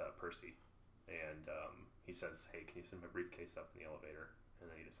 With Percy. And he says, hey, can you send my briefcase up in the elevator? And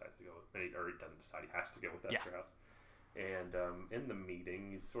then he decides to go, or he doesn't decide, he has to go with Esterhouse. And in the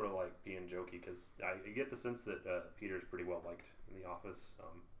meeting, he's sort of like being jokey because I get the sense that Peter's pretty well liked in the office.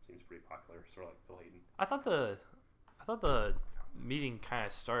 Seems pretty popular, sort of like Bill Hayden. I thought the meeting kind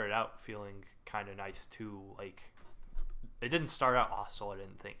of started out feeling kind of nice too. Like it didn't start out hostile, I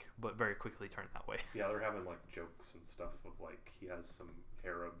didn't think, but very quickly turned that way. Yeah, they're having like jokes and stuff of like he has some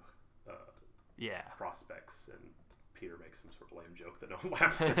Arab prospects, and Peter makes some sort of lame joke that no one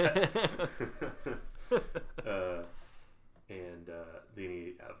laughs at. And then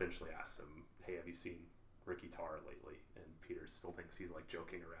he eventually asks him, hey, have you seen Ricky Tarr lately? And Peter still thinks he's like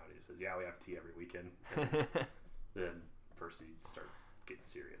joking around. He says, yeah, we have tea every weekend. And then Percy gets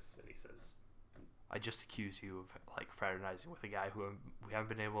serious, and he says, I just accuse you of like fraternizing with a guy who we haven't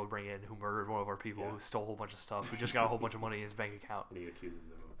been able to bring in, who murdered one of our people, who stole a whole bunch of stuff, who just got a whole bunch of money in his bank account. And he accuses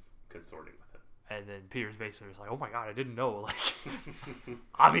him of consorting with him. And then Peter's basically just like, oh my god, I didn't know. Like,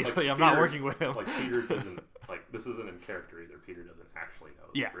 obviously, like I'm not working with him. Like, Peter doesn't, like, this isn't in character either. Peter doesn't actually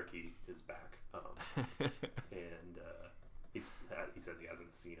know that Ricky is back. And he says he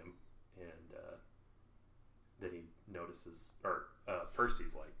hasn't seen him. And then he notices, or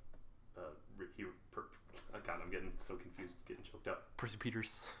Percy's like, God, I'm getting so confused, getting choked up. Percy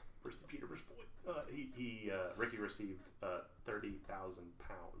Peters' boy. Ricky received £30,000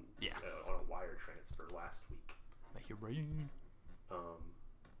 on a wire transfer last week. Make it rain.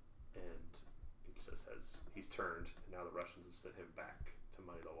 And it just says he's turned, and now the Russians have sent him back to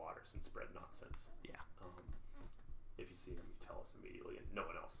muddy the waters and spread nonsense. Yeah. If you see him, you tell us immediately, and no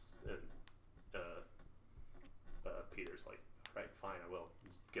one else. And Peter's like, right, fine, I will.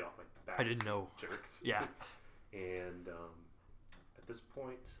 Just get off my back. I didn't know. Jerks. Yeah. And at this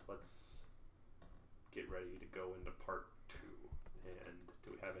point, let's get ready to go into part 2. And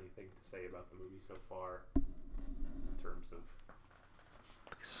do we have anything to say about the movie so far in terms of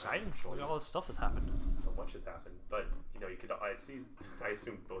exciting? Look at all this stuff has happened. So much has happened, but you know, I assume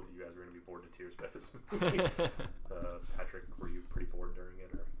both of you guys were going to be bored to tears by this movie. Patrick, were you pretty bored during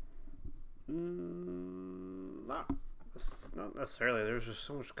it, or? Not necessarily. There's just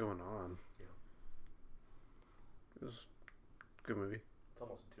so much going on. Yeah. It was a good movie. It's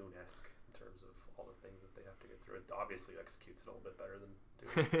almost Dune-esque in terms of all the things that they have to get through. It obviously executes it a little bit better than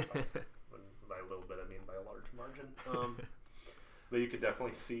Dune. By a little bit, I mean by a large margin. But you could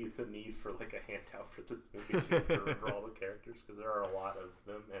definitely see the need for like a handout for this movie to remember all the characters, because there are a lot of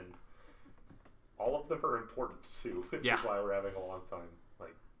them, and all of them are important too, which is why we're having a long time.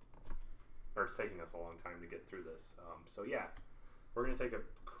 Or it's taking us a long time to get through this. So yeah, we're going to take a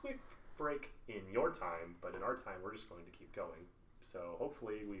quick break in your time, but in our time, we're just going to keep going. So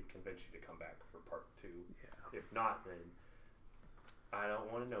hopefully we've convinced you to come back for part 2. Yeah. If not, then I don't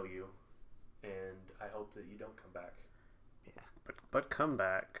want to know you, and I hope that you don't come back. Yeah. But come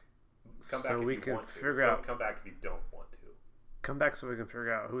back. Come back so if we you can want to. figure out. Don't come back if you don't want to. Come back so we can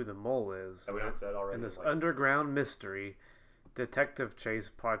figure out who the mole is. Have we not said already? In this underground mystery detective chase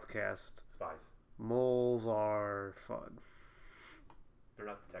podcast. Spies. Moles are fun. They're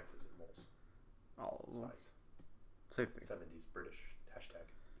not detectives, they're moles. All of them. Spies. Same thing. 70s British hashtag.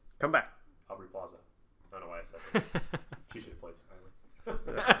 Come back. Aubrey Plaza. I don't know why I said that. She should have played Smiley.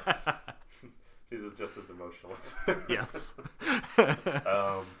 She's just as emotional as Yes.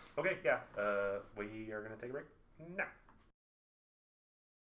 Okay, yeah. We are going to take a break now.